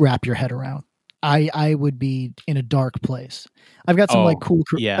wrap your head around. I would be in a dark place. I've got some I've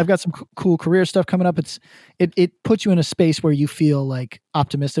got some cool career stuff coming up. It puts you in a space where you feel like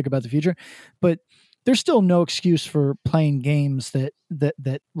optimistic about the future, but there's still no excuse for playing games that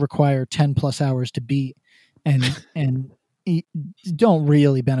require 10 plus hours to beat and don't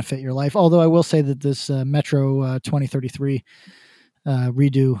really benefit your life. Although I will say that this Metro 2033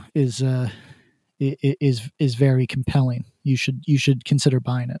 redo is very compelling. You should consider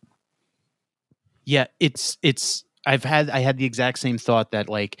buying it. Yeah, I had the exact same thought that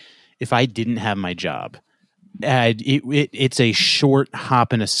like if I didn't have my job, it's a short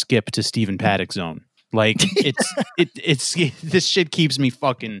hop and a skip to Stephen Paddock zone. Like it's this shit keeps me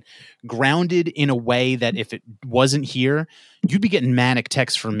fucking grounded in a way that if it wasn't here, you'd be getting manic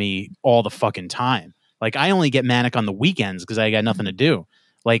texts from me all the fucking time. Like I only get manic on the weekends because I got nothing to do.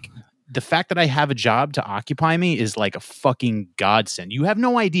 Like the fact that I have a job to occupy me is like a fucking godsend. You have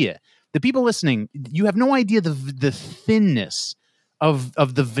no idea. The people listening, you have no idea the thinness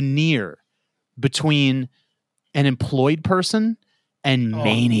of the veneer between an employed person and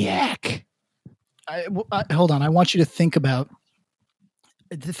maniac. Hold on. I want you to think about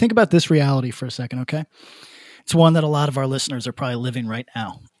this reality for a second, okay? It's one that a lot of our listeners are probably living right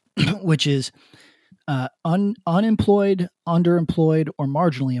now, which is unemployed, underemployed, or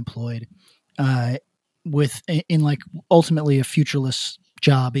marginally employed, in like ultimately a futureless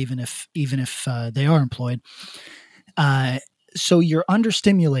job, even if they are employed. So you're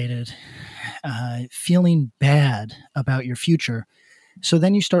understimulated, feeling bad about your future. So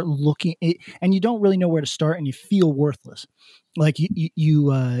then you start looking, and you don't really know where to start, and you feel worthless. Like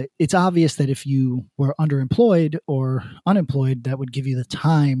it's obvious that if you were underemployed or unemployed, that would give you the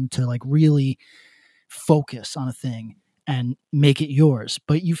time to like really focus on a thing and make it yours.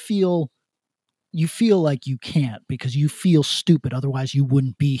 But you feel like you can't because you feel stupid. Otherwise, you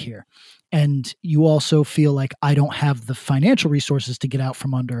wouldn't be here. And you also feel like I don't have the financial resources to get out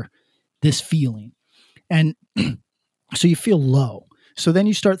from under this feeling. And so you feel low. So then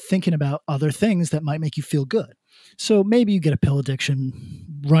you start thinking about other things that might make you feel good. So maybe you get a pill addiction,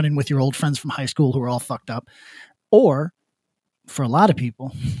 running with your old friends from high school who are all fucked up. Or for a lot of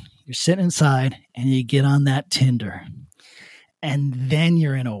people, you're sitting inside and you get on that Tinder. And then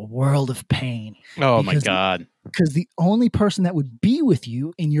you're in a world of pain. Oh my God. Because the only person that would be with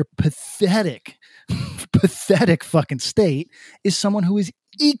you in your pathetic fucking state is someone who is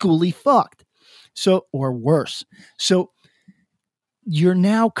equally fucked. So, or worse. So you're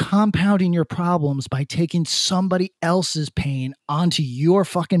now compounding your problems by taking somebody else's pain onto your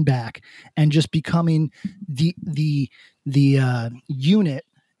fucking back and just becoming the unit.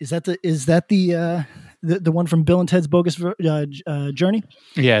 Is that the one from Bill and Ted's Bogus Journey?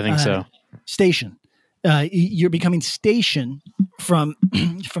 Yeah, I think so. Station. You're becoming Station from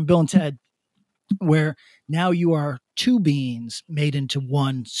Bill and Ted, where now you are two beings made into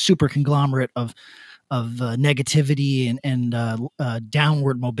one super conglomerate of negativity and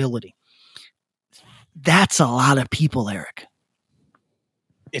downward mobility. That's a lot of people, Eric.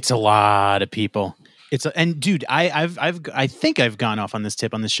 It's a lot of people. And dude, I think I've gone off on this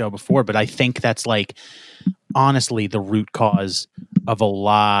tip on this show before, but I think that's like honestly the root cause of a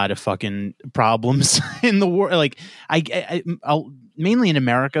lot of fucking problems in the world. Like I'll mainly in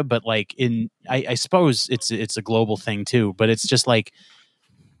America, but like I suppose it's a global thing too. But it's just like,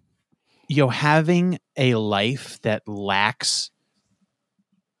 having a life that lacks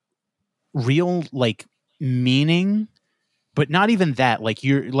real like meaning, but not even that. Like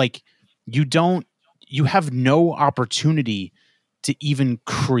you have no opportunity to even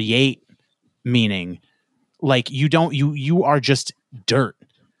create meaning. Like you are just dirt.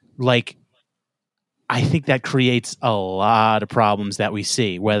 Like, I think that creates a lot of problems that we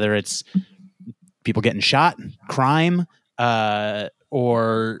see, whether it's people getting shot, crime,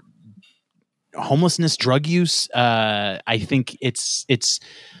 or homelessness, drug use. I think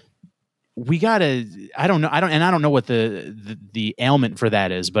we gotta, I don't know what the ailment for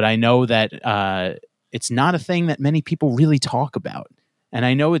that is, but I know that, it's not a thing that many people really talk about. And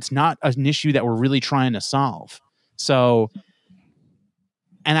I know it's not an issue that we're really trying to solve. So,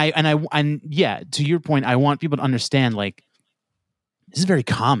 and yeah, to your point, I want people to understand, like, this is very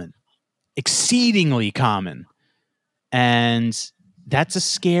common, exceedingly common. And that's a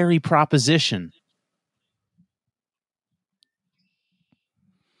scary proposition.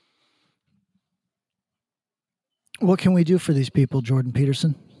 What can we do for these people, Jordan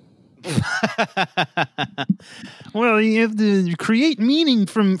Peterson? Well, you have to create meaning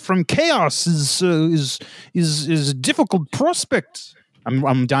from chaos is a difficult prospect.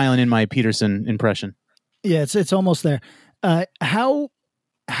 I'm dialing in my Peterson impression. Yeah, it's almost there. How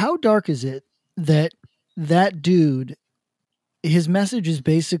dark is it that dude, his message is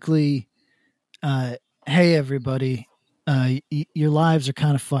basically, hey, everybody, your lives are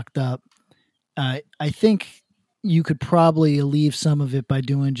kind of fucked up. I think you could probably alleviate some of it by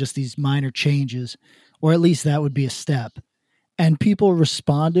doing just these minor changes, or at least that would be a step. And people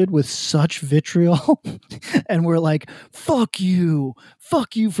responded with such vitriol and were like, fuck you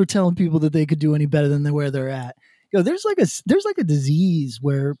for telling people that they could do any better than where they're at. There's like a disease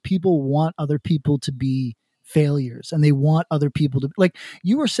where people want other people to be failures, and they want other people to, like,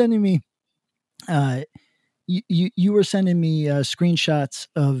 you were sending me you were sending me screenshots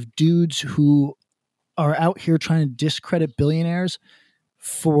of dudes who are out here trying to discredit billionaires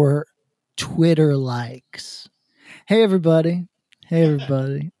for Twitter likes. Hey everybody,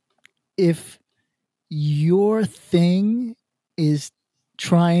 if your thing is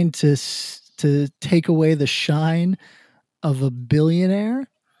trying to take away the shine of a billionaire,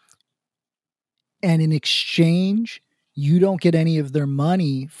 and in exchange you don't get any of their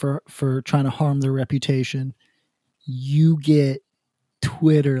money for trying to harm their reputation, you get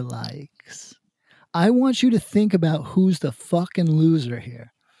Twitter likes. I want you to think about who's the fucking loser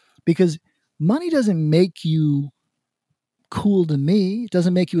here, because money doesn't make you cool to me. It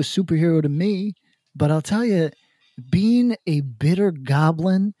doesn't make you a superhero to me. But I'll tell you, being a bitter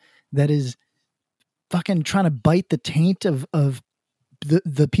goblin that is fucking trying to bite the taint of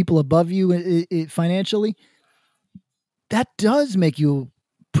the people above you financially, that does make you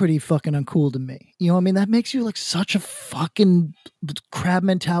pretty fucking uncool to me. You know what I mean? That makes you like such a fucking crab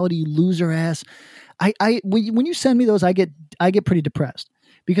mentality loser ass. When you send me those, I get pretty depressed,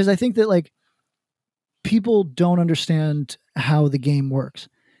 because I think that, like, people don't understand how the game works.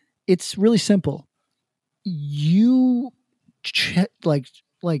 It's really simple. You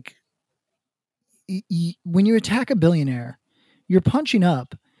when you attack a billionaire, you're punching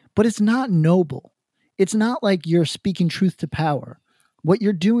up, but it's not noble. It's not like you're speaking truth to power. What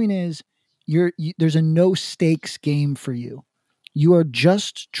you're doing is there's a no stakes game for you. You are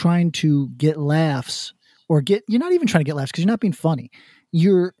just trying to get laughs, or you're not even trying to get laughs because you're not being funny.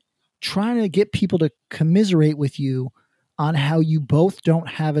 You're trying to get people to commiserate with you on how you both don't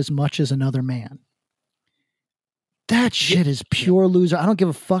have as much as another man. That shit is pure loser. I don't give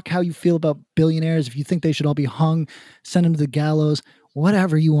a fuck how you feel about billionaires. If you think they should all be hung, send them to the gallows,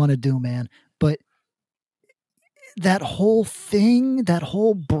 whatever you want to do, man. But that whole thing, that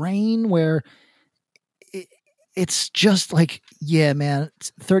whole brain where it's just like, yeah, man,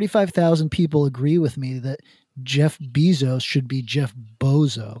 35,000 people agree with me that Jeff Bezos should be Jeff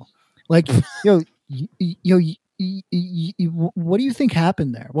Bozo. Like, what do you think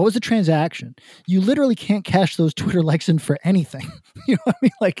happened there? What was the transaction? You literally can't cash those Twitter likes in for anything. You know what I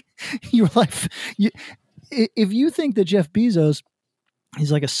mean? Like, your life, if you think that Jeff Bezos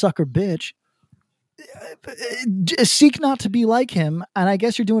is like a sucker bitch, seek not to be like him. And I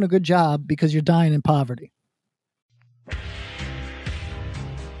guess you're doing a good job, because you're dying in poverty.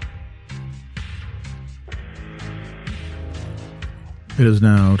 It is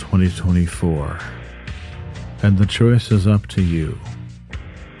now 2024, and the choice is up to you.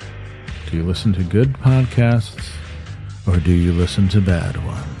 Do you listen to good podcasts, or do you listen to bad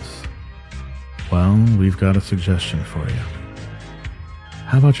ones? Well, we've got a suggestion for you.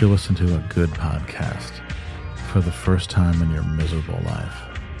 How about you listen to a good podcast for the first time in your miserable life?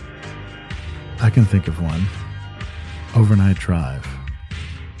 I can think of one. Overnight Drive.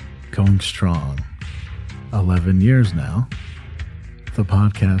 Going strong. 11 years now. The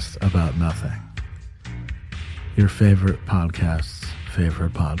podcast about nothing. Your favorite podcast's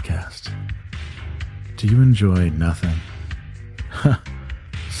favorite podcast. Do you enjoy nothing?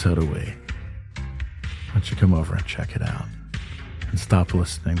 So do we. Why don't you come over and check it out, and stop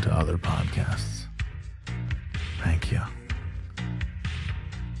listening to other podcasts? Thank you.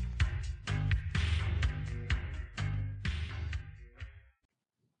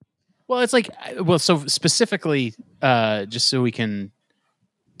 Well, it's like, so specifically, just so we can,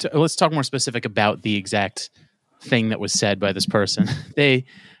 let's talk more specific about the exact thing that was said by this person. They,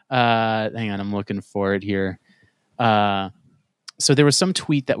 hang on, I'm looking for it here. So there was some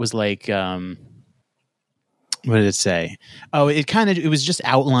tweet that was like, what did it say? Oh, it was just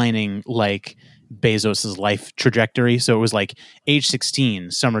outlining like Bezos's life trajectory. So it was like age 16,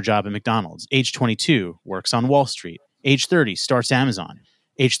 summer job at McDonald's. Age 22, works on Wall Street. Age 30, starts Amazon.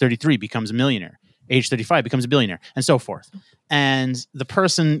 Age 33, becomes a millionaire. Age 35, becomes a billionaire, and so forth. And the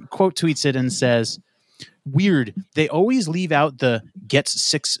person quote tweets it and says, "Weird, they always leave out the gets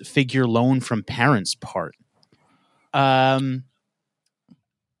six-figure loan from parents part." I'm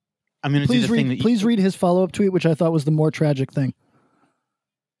going to do the thing that please read his follow-up tweet, which I thought was the more tragic thing.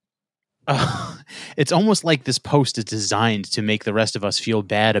 It's almost like this post is designed to make the rest of us feel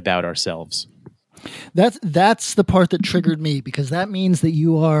bad about ourselves. That's the part that triggered me, because that means that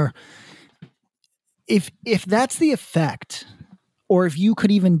you are, if that's the effect, or if you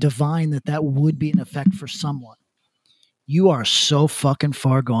could even divine that would be an effect for someone, you are so fucking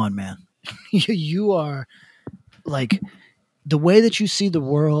far gone, man. You are like, the way that you see the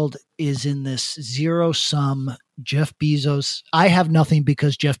world is in this zero sum Jeff Bezos. I have nothing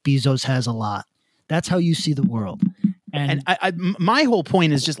because Jeff Bezos has a lot. That's how you see the world. And my whole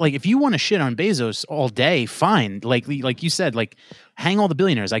point is just like, if you want to shit on Bezos all day, fine. Like you said, like hang all the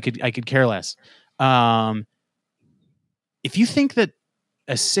billionaires. I could care less. If you think that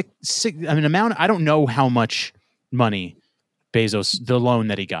amount, I don't know how much money Bezos, the loan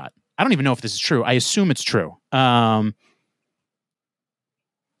that he got. I don't even know if this is true. I assume it's true.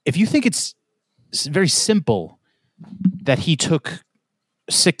 If you think it's very simple that he took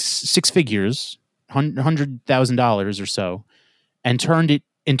six figures, $100,000 or so, and turned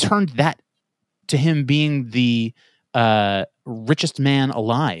that to him being the richest man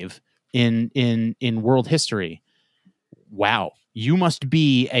alive in world history. Wow, you must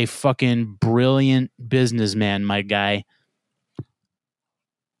be a fucking brilliant businessman, my guy.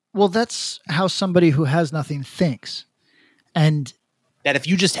 Well, that's how somebody who has nothing thinks. And that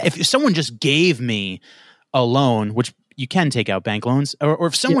if someone just gave me a loan, which you can take out bank loans, or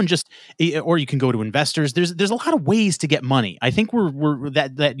if someone or you can go to investors. There's a lot of ways to get money. I think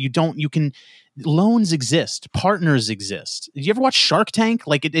loans exist, partners exist. Did you ever watch Shark Tank?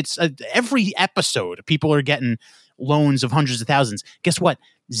 Like it's every episode, people are getting loans of hundreds of thousands. Guess what?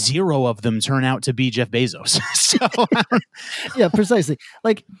 0 of them turn out to be Jeff Bezos. So yeah, precisely.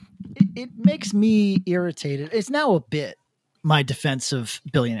 Like it makes me irritated. It's now a bit my defense of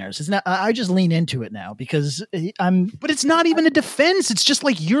billionaires. It's not, I just lean into it now because but it's not even a defense. It's just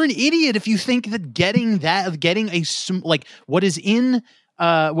like, you're an idiot if you think that getting what is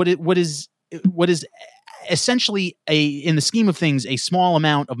essentially in the scheme of things, a small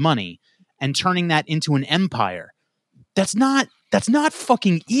amount of money, and turning that into an empire. That's not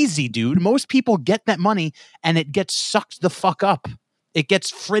fucking easy, dude. Most people get that money and it gets sucked the fuck up. It gets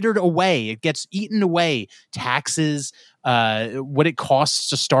frittered away. It gets eaten away. Taxes, what it costs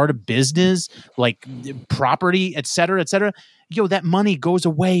to start a business, like property, et cetera, et cetera. Yo, that money goes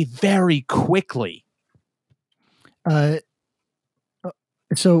away very quickly.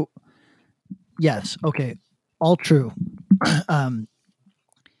 So yes. Okay. All true. Do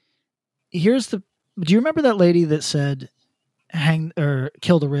you remember that lady that said hang or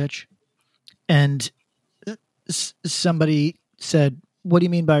kill the rich? And somebody said, what do you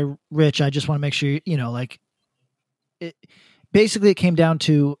mean by rich? I just want to make sure, basically it came down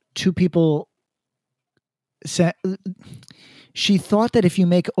to two people. She thought that if you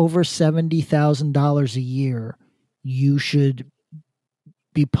make over $70,000 a year, you should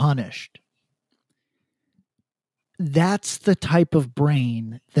be punished. That's the type of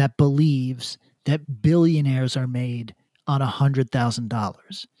brain that believes that billionaires are made on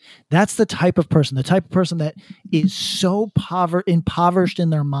 $100,000. That's the type of person that is so impoverished in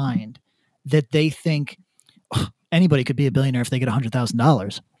their mind that they think anybody could be a billionaire if they get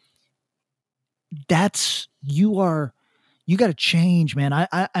 $100,000. You got to change, man.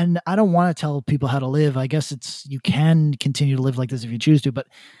 I don't want to tell people how to live. I guess you can continue to live like this if you choose to, but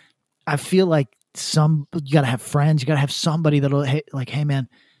I feel like you got to have friends. You got to have somebody that'll like, hey man,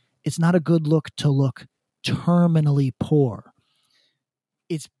 it's not a good look to look terminally poor.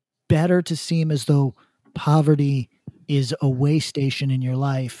 It's better to seem as though poverty is a way station in your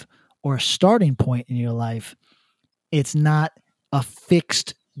life or a starting point in your life. It's not a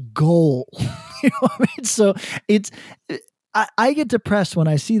fixed goal. You know what I mean? So I get depressed when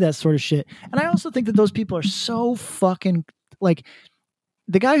I see that sort of shit. And I also think that those people are so fucking, like,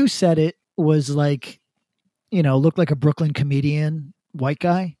 the guy who said it was like, looked like a Brooklyn comedian, white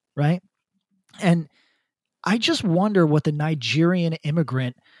guy, right? And I just wonder what the Nigerian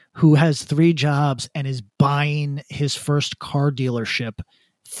immigrant who has 3 jobs and is buying his first car dealership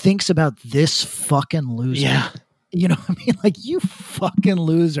thinks about this fucking loser. Yeah. You know what I mean? Like, you fucking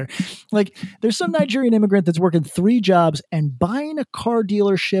loser. Like, there's some Nigerian immigrant that's working 3 jobs and buying a car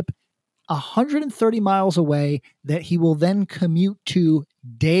dealership 130 miles away that he will then commute to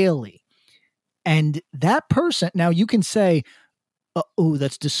daily. And that person, now you can say, oh,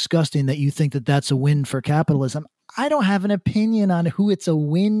 that's disgusting that you think that that's a win for capitalism. I don't have an opinion on who it's a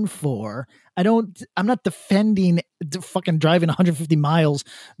win for. I'm not defending fucking driving 150 miles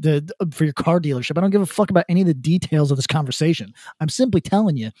for your car dealership. I don't give a fuck about any of the details of this conversation. I'm simply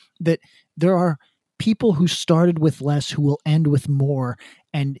telling you that there are people who started with less who will end with more.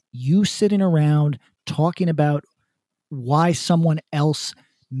 and you sitting around talking about why someone else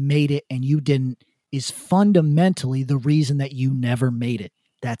made it and you didn't is fundamentally the reason that you never made it.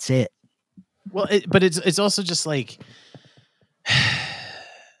 That's it. Well, but it's also just like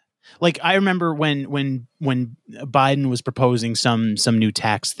I remember when Biden was proposing some new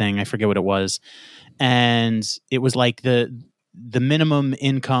tax thing, I forget what it was, and it was like the minimum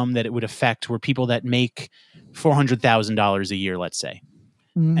income that it would affect were people that make $400,000 a year, let's say.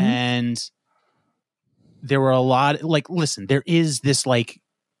 Mm-hmm. And there were a lot, like, listen, there is this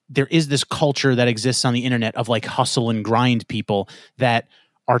culture that exists on the internet of like hustle and grind people that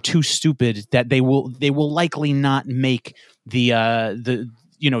are too stupid that they will likely not make the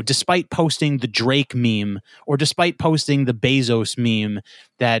despite posting the Drake meme or despite posting the Bezos meme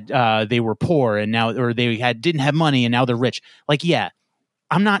that they were poor and now, or they didn't have money and now they're rich. Like, yeah,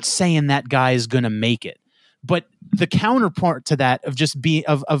 I'm not saying that guy is going to make it, but the counterpart to that of just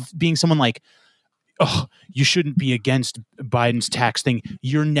being someone like, oh, you shouldn't be against Biden's tax thing.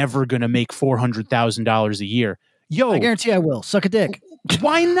 You're never going to make $400,000 a year. Yo, I guarantee I will. Suck a dick.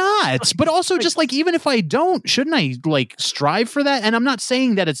 Why not? But also just like, even if I don't, shouldn't I like strive for that? And I'm not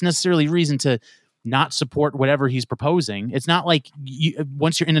saying that it's necessarily reason to not support whatever he's proposing. It's not like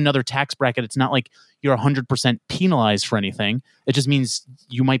once you're in another tax bracket, it's not like you're 100% penalized for anything. It just means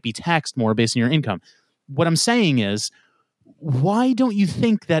you might be taxed more based on your income. What I'm saying is, why don't you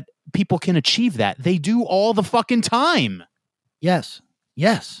think that people can achieve that? They do all the fucking time. Yes.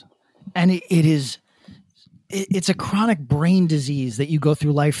 And it's a chronic brain disease that you go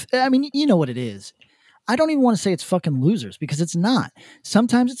through life. I mean, you know what it is. I don't even want to say it's fucking losers because it's not.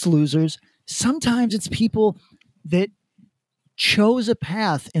 Sometimes it's losers. Sometimes it's people that chose a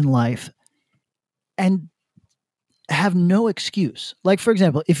path in life and have no excuse. Like, for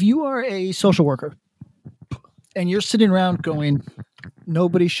example, if you are a social worker and you're sitting around going,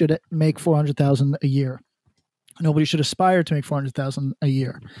 nobody should make $400,000 a year. Nobody should aspire to make $400,000 a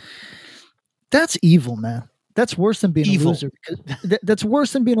year. That's evil, man. That's worse than being a loser. That's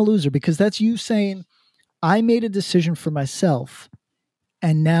worse than being a loser because that's you saying, I made a decision for myself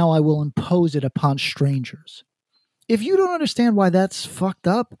and now I will impose it upon strangers. If you don't understand why that's fucked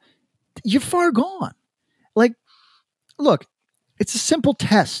up, you're far gone. Like, look, it's a simple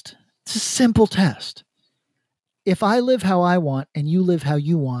test. It's a simple test. If I live how I want and you live how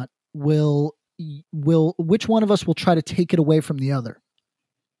you want, which one of us will try to take it away from the other?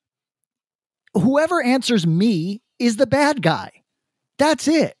 Whoever answers me is the bad guy. That's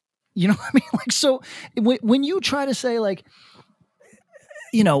it. You know what I mean? Like, so when you try to say like,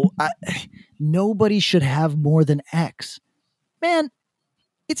 nobody should have more than X, man,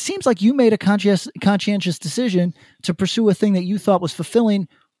 it seems like you made a conscientious decision to pursue a thing that you thought was fulfilling.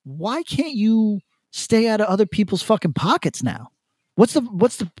 Why can't you stay out of other people's fucking pockets now? What's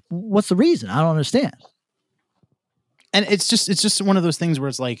the reason? I don't understand. And it's just one of those things where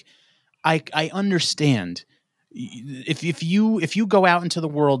it's like, I understand if you go out into the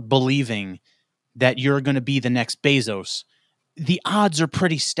world believing that you're going to be the next Bezos, the odds are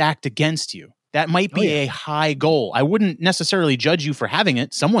pretty stacked against you. That might be a high goal. I wouldn't necessarily judge you for having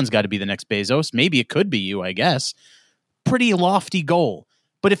it. Someone's got to be the next Bezos. Maybe it could be you, I guess. Pretty lofty goal.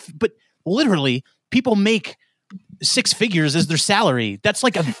 But literally people make 6 figures as their salary. That's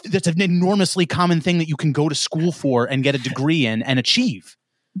an enormously common thing that you can go to school for and get a degree in and achieve.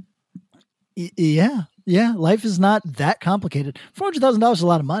 Yeah. Life is not that complicated. $400,000 is a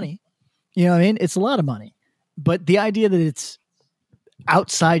lot of money. You know what I mean? It's a lot of money. But the idea that it's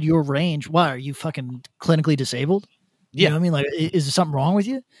outside your range, why are you fucking clinically disabled? You know what I mean? Like, is there something wrong with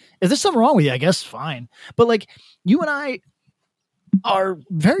you? If there's something wrong with you, I guess fine. But like, you and I are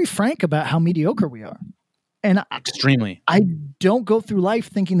very frank about how mediocre we are. And extremely. I don't go through life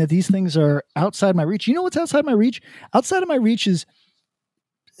thinking that these things are outside my reach. You know what's outside my reach? Outside of my reach is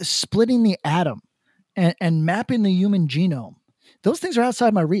splitting the atom and mapping the human genome. Those things are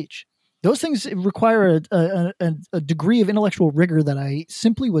outside my reach. Those things require a degree of intellectual rigor that I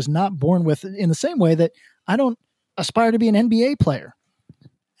simply was not born with, in the same way that I don't aspire to be an NBA player.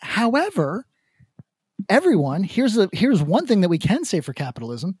 However, everyone, here's one thing that we can say for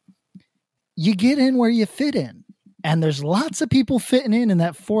capitalism. You get in where you fit in. And there's lots of people fitting in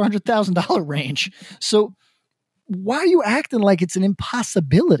that $400,000 range. So why are you acting like it's an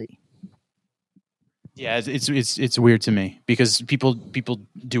impossibility? Yeah, it's weird to me because people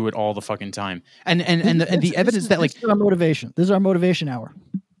do it all the fucking time, and the evidence that like this is our motivation. This is our motivation hour.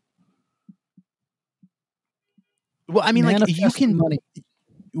 Well, I mean, manifest like you can. Money.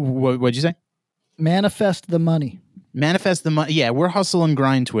 What'd you say? Manifest the money. Manifest the money. Yeah, we're hustle and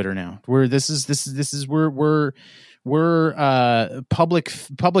grind Twitter now. We're public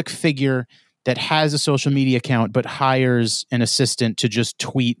figure that has a social media account but hires an assistant to just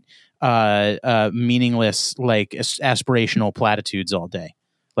tweet meaningless, like aspirational platitudes all day,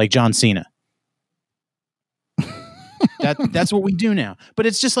 like John Cena. That's what we do now. But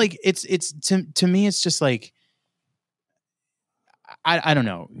it's just like it's to me it's just like I don't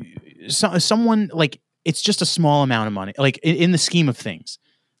know. Someone like it's just a small amount of money, like in the scheme of things,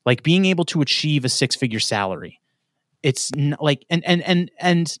 like being able to achieve a 6-figure salary. It's like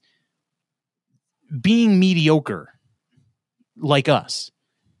and being mediocre like us.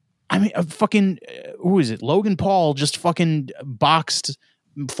 I mean, fucking who is it? Logan Paul just fucking boxed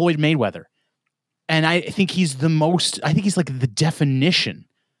Floyd Mayweather. And I think he's like the definition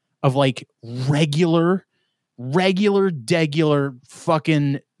of like regular, degular,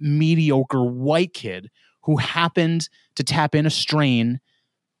 fucking mediocre white kid who happened to tap in a strain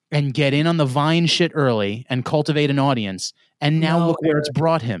and get in on the Vine shit early and cultivate an audience. And now look where it's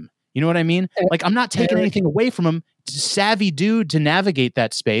brought him. You know what I mean? Like, I'm not taking anything away from him. Savvy dude to navigate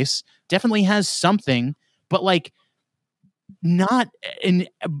that space. Definitely has something, but like, not, and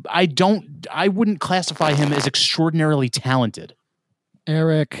I wouldn't classify him as extraordinarily talented.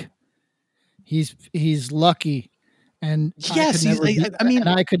 Eric, he's lucky, and yes,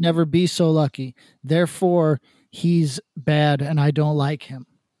 I could never be so lucky. Therefore, he's bad, and I don't like him.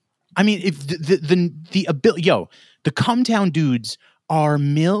 I mean, if the ability, the Come Town dudes are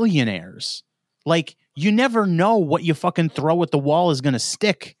millionaires. Like, you never know what you fucking throw at the wall is going to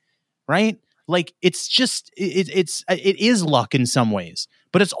stick, right? Like, it's just it is luck in some ways,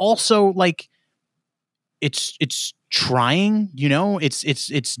 but it's also like it's trying, you know, it's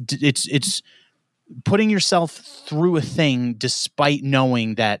putting yourself through a thing despite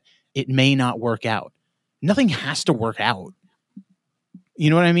knowing that it may not work out. Nothing has to work out. You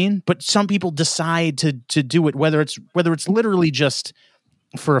know what I mean? But some people decide to do it, whether it's literally just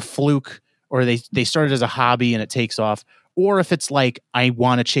for a fluke, or they started as a hobby and it takes off, or if it's like, I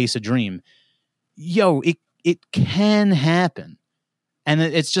want to chase a dream. It can happen. And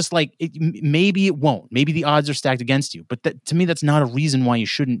it's just like, maybe it won't. Maybe the odds are stacked against you. But to me, that's not a reason why you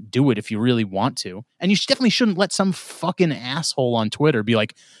shouldn't do it if you really want to. And you definitely shouldn't let some fucking asshole on Twitter be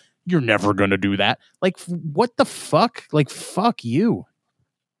like, you're never going to do that. Like, what the fuck? Like, fuck you.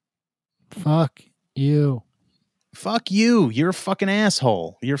 Fuck you. Fuck you. You're a fucking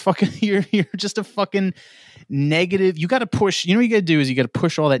asshole. You're just a fucking negative. You got to push. You know what you got to do is you got to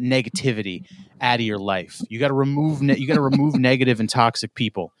push all that negativity out of your life. You got to remove negative and toxic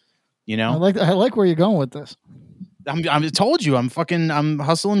people. You know? I like where you're going with this. I told you I'm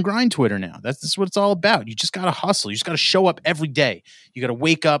hustle and grind Twitter now. That's what it's all about. You just got to hustle. You just got to show up every day. You got to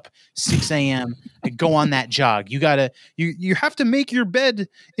wake up 6 a.m. and go on that jog. You have to make your bed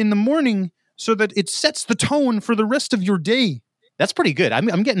in the morning so that it sets the tone for the rest of your day. That's pretty good.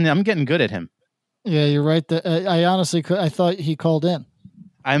 I'm getting good at him. Yeah, you're right. I honestly I thought he called in.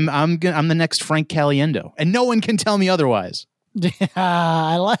 I'm the next Frank Caliendo, and no one can tell me otherwise. Yeah,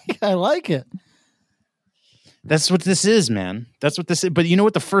 I like it. That's what this is, man. That's what this is. But you know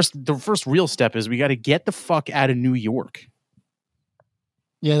what? The first real step is we got to get the fuck out of New York.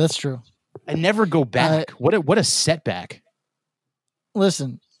 Yeah, that's true. And never go back. What a setback.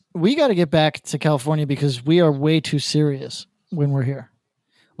 Listen, we got to get back to California because we are way too serious when we're here.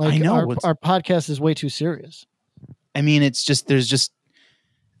 Like, I know our podcast is way too serious. I mean, it's just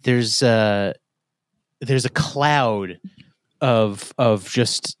there's a cloud of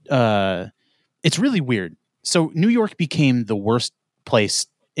just it's really weird. So New York became the worst place,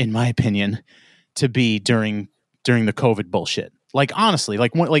 in my opinion, to be during the COVID bullshit. Like, honestly,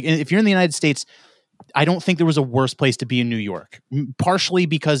 like if you're in the United States, I don't think there was a worse place to be in New York, partially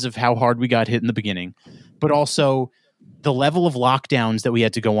because of how hard we got hit in the beginning, but also the level of lockdowns that we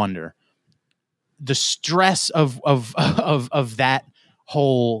had to go under, the stress of that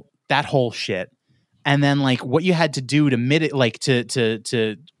whole shit. And then like what you had to do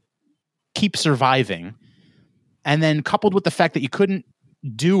to keep surviving. And then coupled with the fact that you couldn't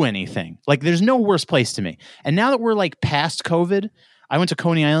do anything, like there's no worse place to me. And now that we're like past COVID, I went to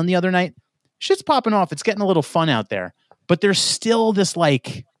Coney Island the other night. Shit's popping off. It's getting a little fun out there, but there's still this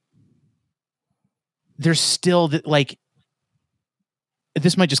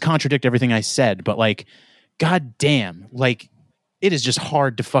this might just contradict everything I said, but like, God damn, like it is just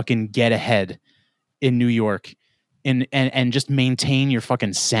hard to fucking get ahead in New York and just maintain your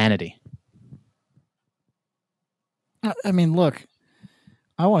fucking sanity. I mean, look,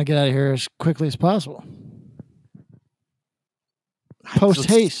 I want to get out of here as quickly as possible.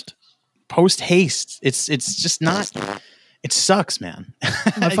 Post haste. It's just not. It sucks, man.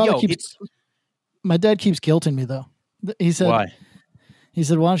 My father My dad keeps guilting me though. He said, Why? He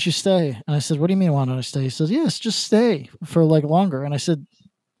said, "Why don't you stay?" And I said, "What do you mean, why don't I stay?" He says, "Yes, just stay for like longer." And I said,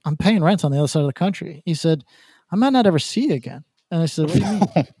 "I'm paying rent on the other side of the country." He said, "I might not ever see you again." And I said, "What do you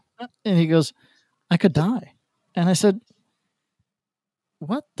mean?" And he goes, "I could die." And I said,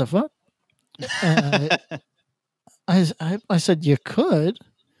 "What the fuck?" And I said, "You could,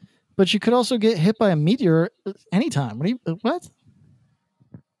 but you could also get hit by a meteor anytime." What?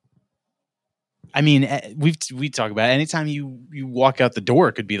 I mean, we talk about it. Anytime you walk out the door,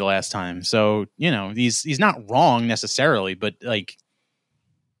 it could be the last time. So he's not wrong necessarily, but like,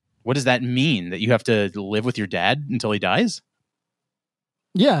 what does that mean? That you have to live with your dad until he dies?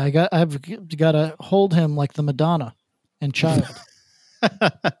 Yeah, I've got to hold him like the Madonna and child.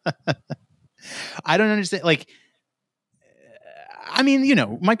 I don't understand. Like, I mean,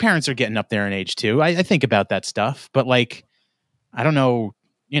 my parents are getting up there in age too. I think about that stuff, but like, I don't know.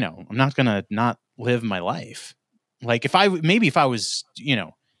 I'm not gonna not live my life. Like if I was,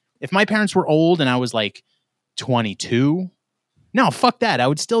 if my parents were old and I was like 22, no, fuck that. I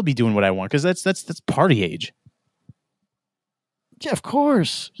would still be doing what I want because that's party age. Yeah, of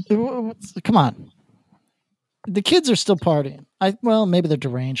course. Come on. The kids are still partying. Well, maybe they're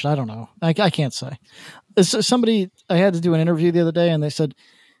deranged. I don't know. I can't say. I had to do an interview the other day, and they said,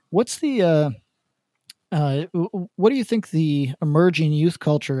 "What's the what do you think the emerging youth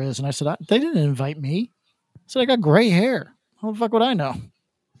culture is?" And I said, "They didn't invite me." I said, "I got gray hair. How the fuck would I know?"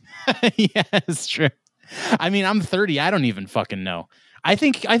 Yeah, it's true. I mean, I'm 30. I don't even fucking know. I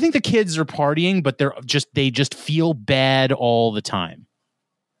think the kids are partying, but they just feel bad all the time.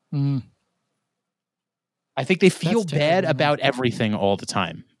 Mm. I think they feel bad about everything all the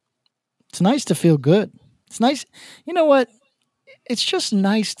time. It's nice to feel good. It's nice. You know what? It's just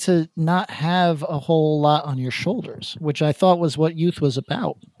nice to not have a whole lot on your shoulders, which I thought was what youth was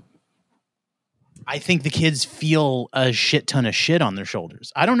about. I think the kids feel a shit ton of shit on their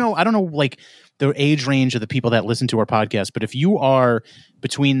shoulders. I don't know like the age range of the people that listen to our podcast, but if you are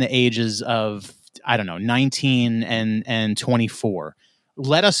between the ages of, I don't know, 19 and 24,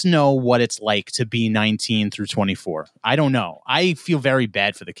 let us know what it's like to be 19 through 24. I don't know. I feel very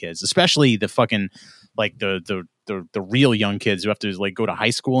bad for the kids, especially the fucking like the real young kids who have to like go to high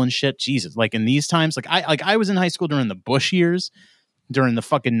school and shit. Jesus, like in these times, I was in high school during the Bush years, during the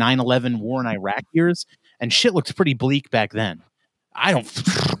fucking 9/11 war in Iraq years, and shit looked pretty bleak back then. I'd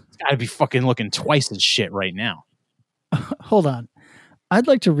be fucking looking twice as shit right now. Hold on. I'd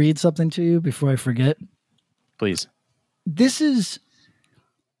like to read something to you before I forget. Please. This is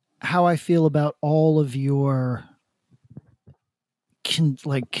how I feel about all of your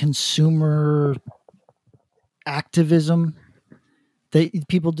consumer activism that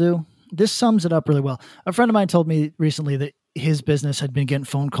people do. This sums it up really well. A friend of mine told me recently that his business had been getting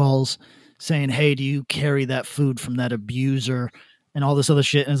phone calls saying, "Hey, do you carry that food from that abuser?" and all this other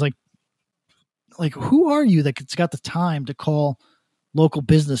shit. And it's like, who are you that's got the time to call local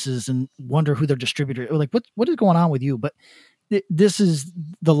businesses and wonder who their distributor is? Like, what is going on with you? But this is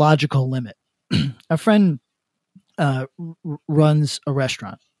the logical limit. A friend runs a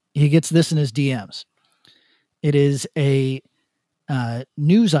restaurant. He gets this in his DMs. It is a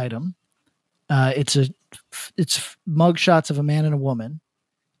news item. It's mugshots of a man and a woman,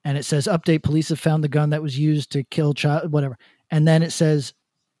 and it says, "Update: police have found the gun that was used to kill child," whatever. And then it says,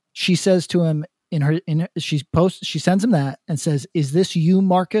 she says to him she sends him that and says, "Is this you,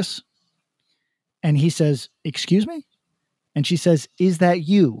 Marcus?" And he says, "Excuse me?" And she says, "Is that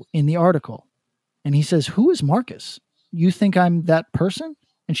you in the article?" And he says, "Who is Marcus? You think I'm that person?"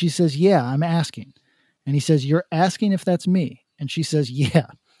 And she says, "Yeah, I'm asking." And he says, "You're asking if that's me?" And she says, "Yeah."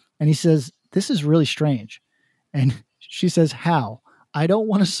 And he says, "This is really strange." And she says, "How? I don't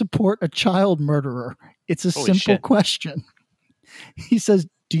want to support a child murderer. It's a simple question." He says,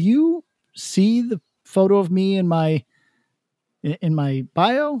 "Do you see the photo of me in my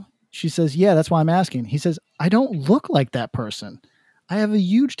bio?" She says, "Yeah, that's why I'm asking." He says, "I don't look like that person. I have a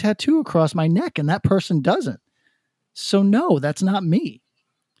huge tattoo across my neck and that person doesn't. So no, that's not me."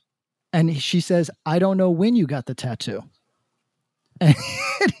 And she says, "I don't know when you got the tattoo." And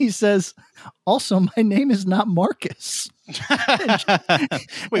he says, "Also, my name is not Marcus."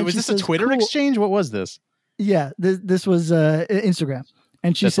 Wait, was this a Twitter exchange? What was this? Yeah, this was Instagram.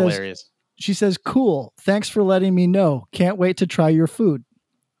 And she That's says, hilarious. She says, "Cool. Thanks for letting me know. Can't wait to try your food.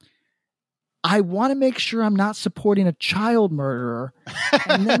 I want to make sure I'm not supporting a child murderer."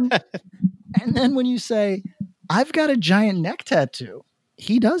 And then when you say, "I've got a giant neck tattoo,"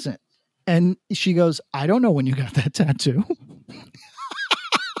 he doesn't. And she goes, "I don't know when you got that tattoo."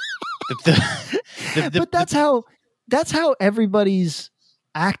 But that's how everybody's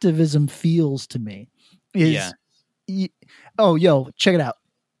activism feels to me is, Yeah. Check it out.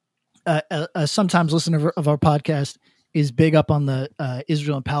 Sometimes listener of our podcast is big up on the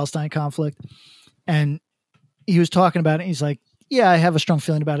Israel and Palestine conflict. And he was talking about it. And he's like, yeah, I have a strong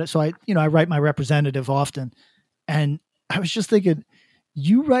feeling about it. So I write my representative often. And I was just thinking,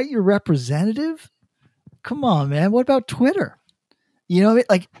 you write your representative? Come on, man. What about Twitter? You know what I mean?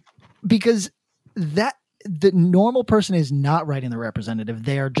 Like, because the normal person is not writing the representative.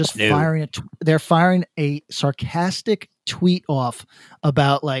 They are just they're firing a sarcastic tweet off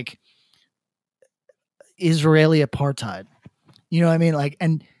about like Israeli apartheid. You know what I mean? Like,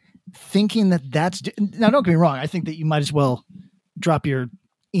 and thinking that's now, don't get me wrong. I think that you might as well drop your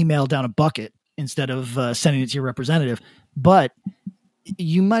email down a bucket instead of sending it to your representative, but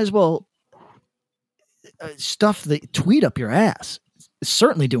you might as well stuff the tweet up your ass. It's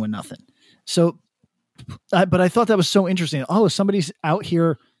certainly doing nothing. So, but I thought that was so interesting. Oh, somebody's out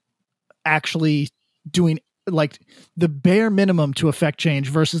here actually doing like the bare minimum to affect change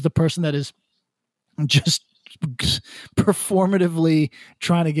versus the person that is just performatively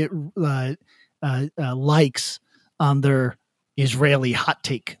trying to get likes on their Israeli hot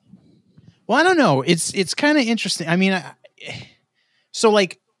take. Well, I don't know. It's kind of interesting. I mean, so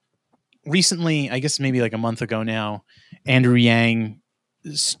like recently, I guess maybe like a month ago now, Andrew Yang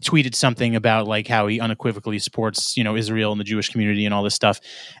tweeted something about like how he unequivocally supports, Israel and the Jewish community and all this stuff.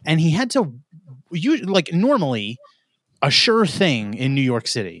 And he had to normally a sure thing in New York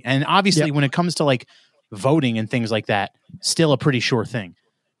City. And obviously when it comes to like voting and things like that, still a pretty sure thing.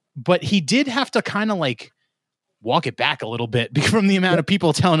 But he did have to kind of like walk it back a little bit from the amount of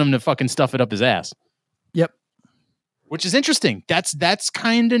people telling him to fucking stuff it up his ass. Yep. Which is interesting. That's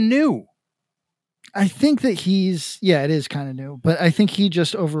kind of new. I think that it is kind of new, but I think he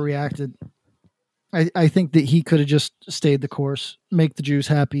just overreacted. I think that he could have just stayed the course, make the Jews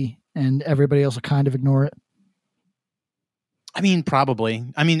happy, and everybody else will kind of ignore it. I mean, probably.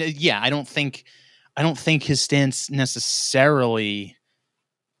 I mean, yeah, I don't think his stance necessarily,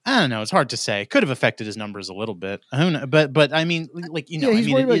 I don't know. It's hard to say. It could have affected his numbers a little bit. I don't know. But I mean, like,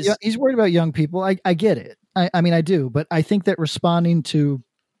 he's worried about young people. I get it. I mean, I do, but I think that responding to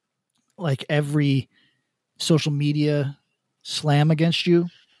like every social media slam against you,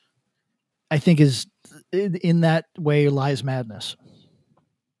 I think is in that way lies madness.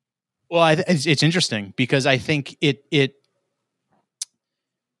 Well, it's interesting because I think there's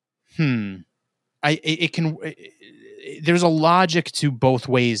a logic to both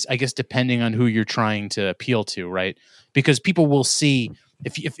ways, I guess, depending on who you're trying to appeal to, right? Because people will see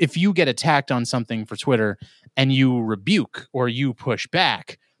if you get attacked on something for Twitter and you rebuke or you push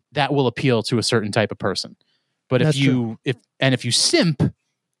back, that will appeal to a certain type of person. But if you simp,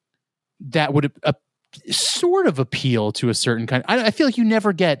 that would sort of appeal to a certain kind. I feel like you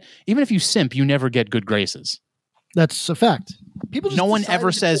never get, even if you simp, you never get good graces. That's a fact. No one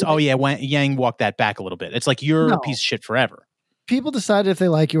ever says, "Oh yeah, Yang walked that back a little bit." It's like you're a piece of shit forever. People decided if they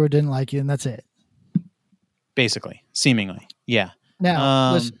like you or didn't like you, and that's it. Basically, seemingly, yeah.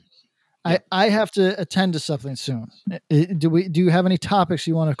 Now, listen, I have to attend to something soon. Do you have any topics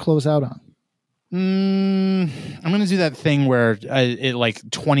you want to close out on? I'm going to do that thing where like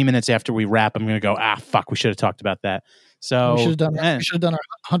 20 minutes after we wrap, I'm going to go, fuck, we should have talked about that. So we should have done our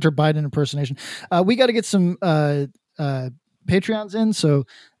Hunter Biden impersonation. We got to get some Patreons in. So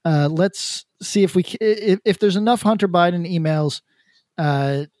let's see if there's enough Hunter Biden emails,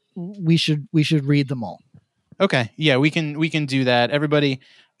 we should read them all. Okay. Yeah, we can do that. Everybody,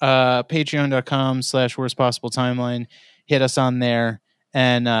 patreon.com/worst possible timeline. Hit us on there.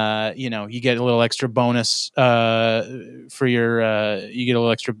 And, you get a little extra bonus, for your, you get a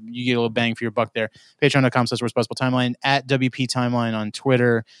little bang for your buck there. Patreon.com/worst possible timeline, at WP timeline on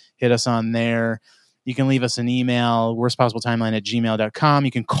Twitter. Hit us on there. You can leave us an email, worstpossibletimeline@gmail.com.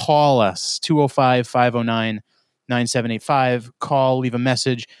 You can call us 205-509-9785. Call, leave a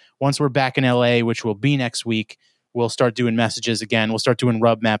message. Once we're back in LA, which will be next week, we'll start doing messages again. We'll start doing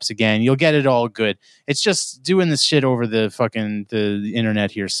rub maps again. You'll get it all good. It's just doing this shit over the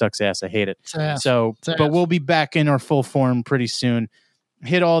internet here sucks ass. I hate it. But we'll be back in our full form pretty soon.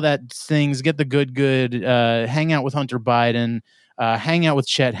 Hit all that things, get the good, hang out with Hunter Biden, hang out with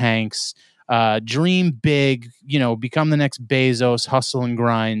Chet Hanks, dream big, become the next Bezos, hustle and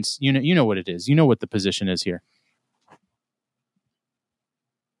grind. You know what it is. You know what the position is here.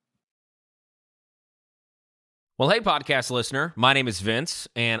 Well, hey, podcast listener. My name is Vince,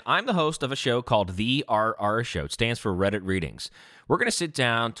 and I'm the host of a show called The RR Show. It stands for Reddit Readings. We're going to sit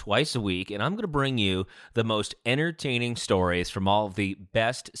down twice a week, and I'm going to bring you the most entertaining stories from all of the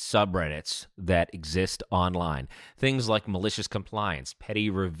best subreddits that exist online. Things like malicious compliance,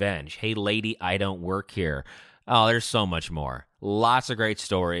 petty revenge, hey, lady, I don't work here. Oh, there's so much more. Lots of great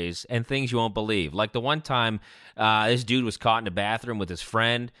stories and things you won't believe. Like the one time this dude was caught in a bathroom with his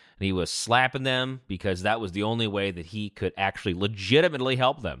friend, and he was slapping them because that was the only way that he could actually legitimately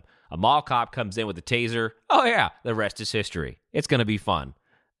help them. A mall cop comes in with a taser. Oh, yeah, the rest is history. It's going to be fun.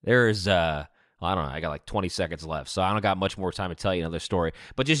 There's, I don't know, I got like 20 seconds left, so I don't got much more time to tell you another story.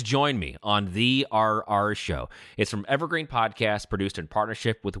 But just join me on The RR Show. It's from Evergreen Podcast, produced in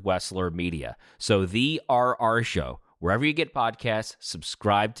partnership with Wessler Media. So The RR Show, wherever you get podcasts,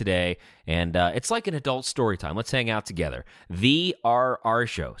 subscribe today. And it's like an adult story time. Let's hang out together. The RR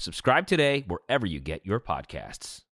Show. Subscribe today wherever you get your podcasts.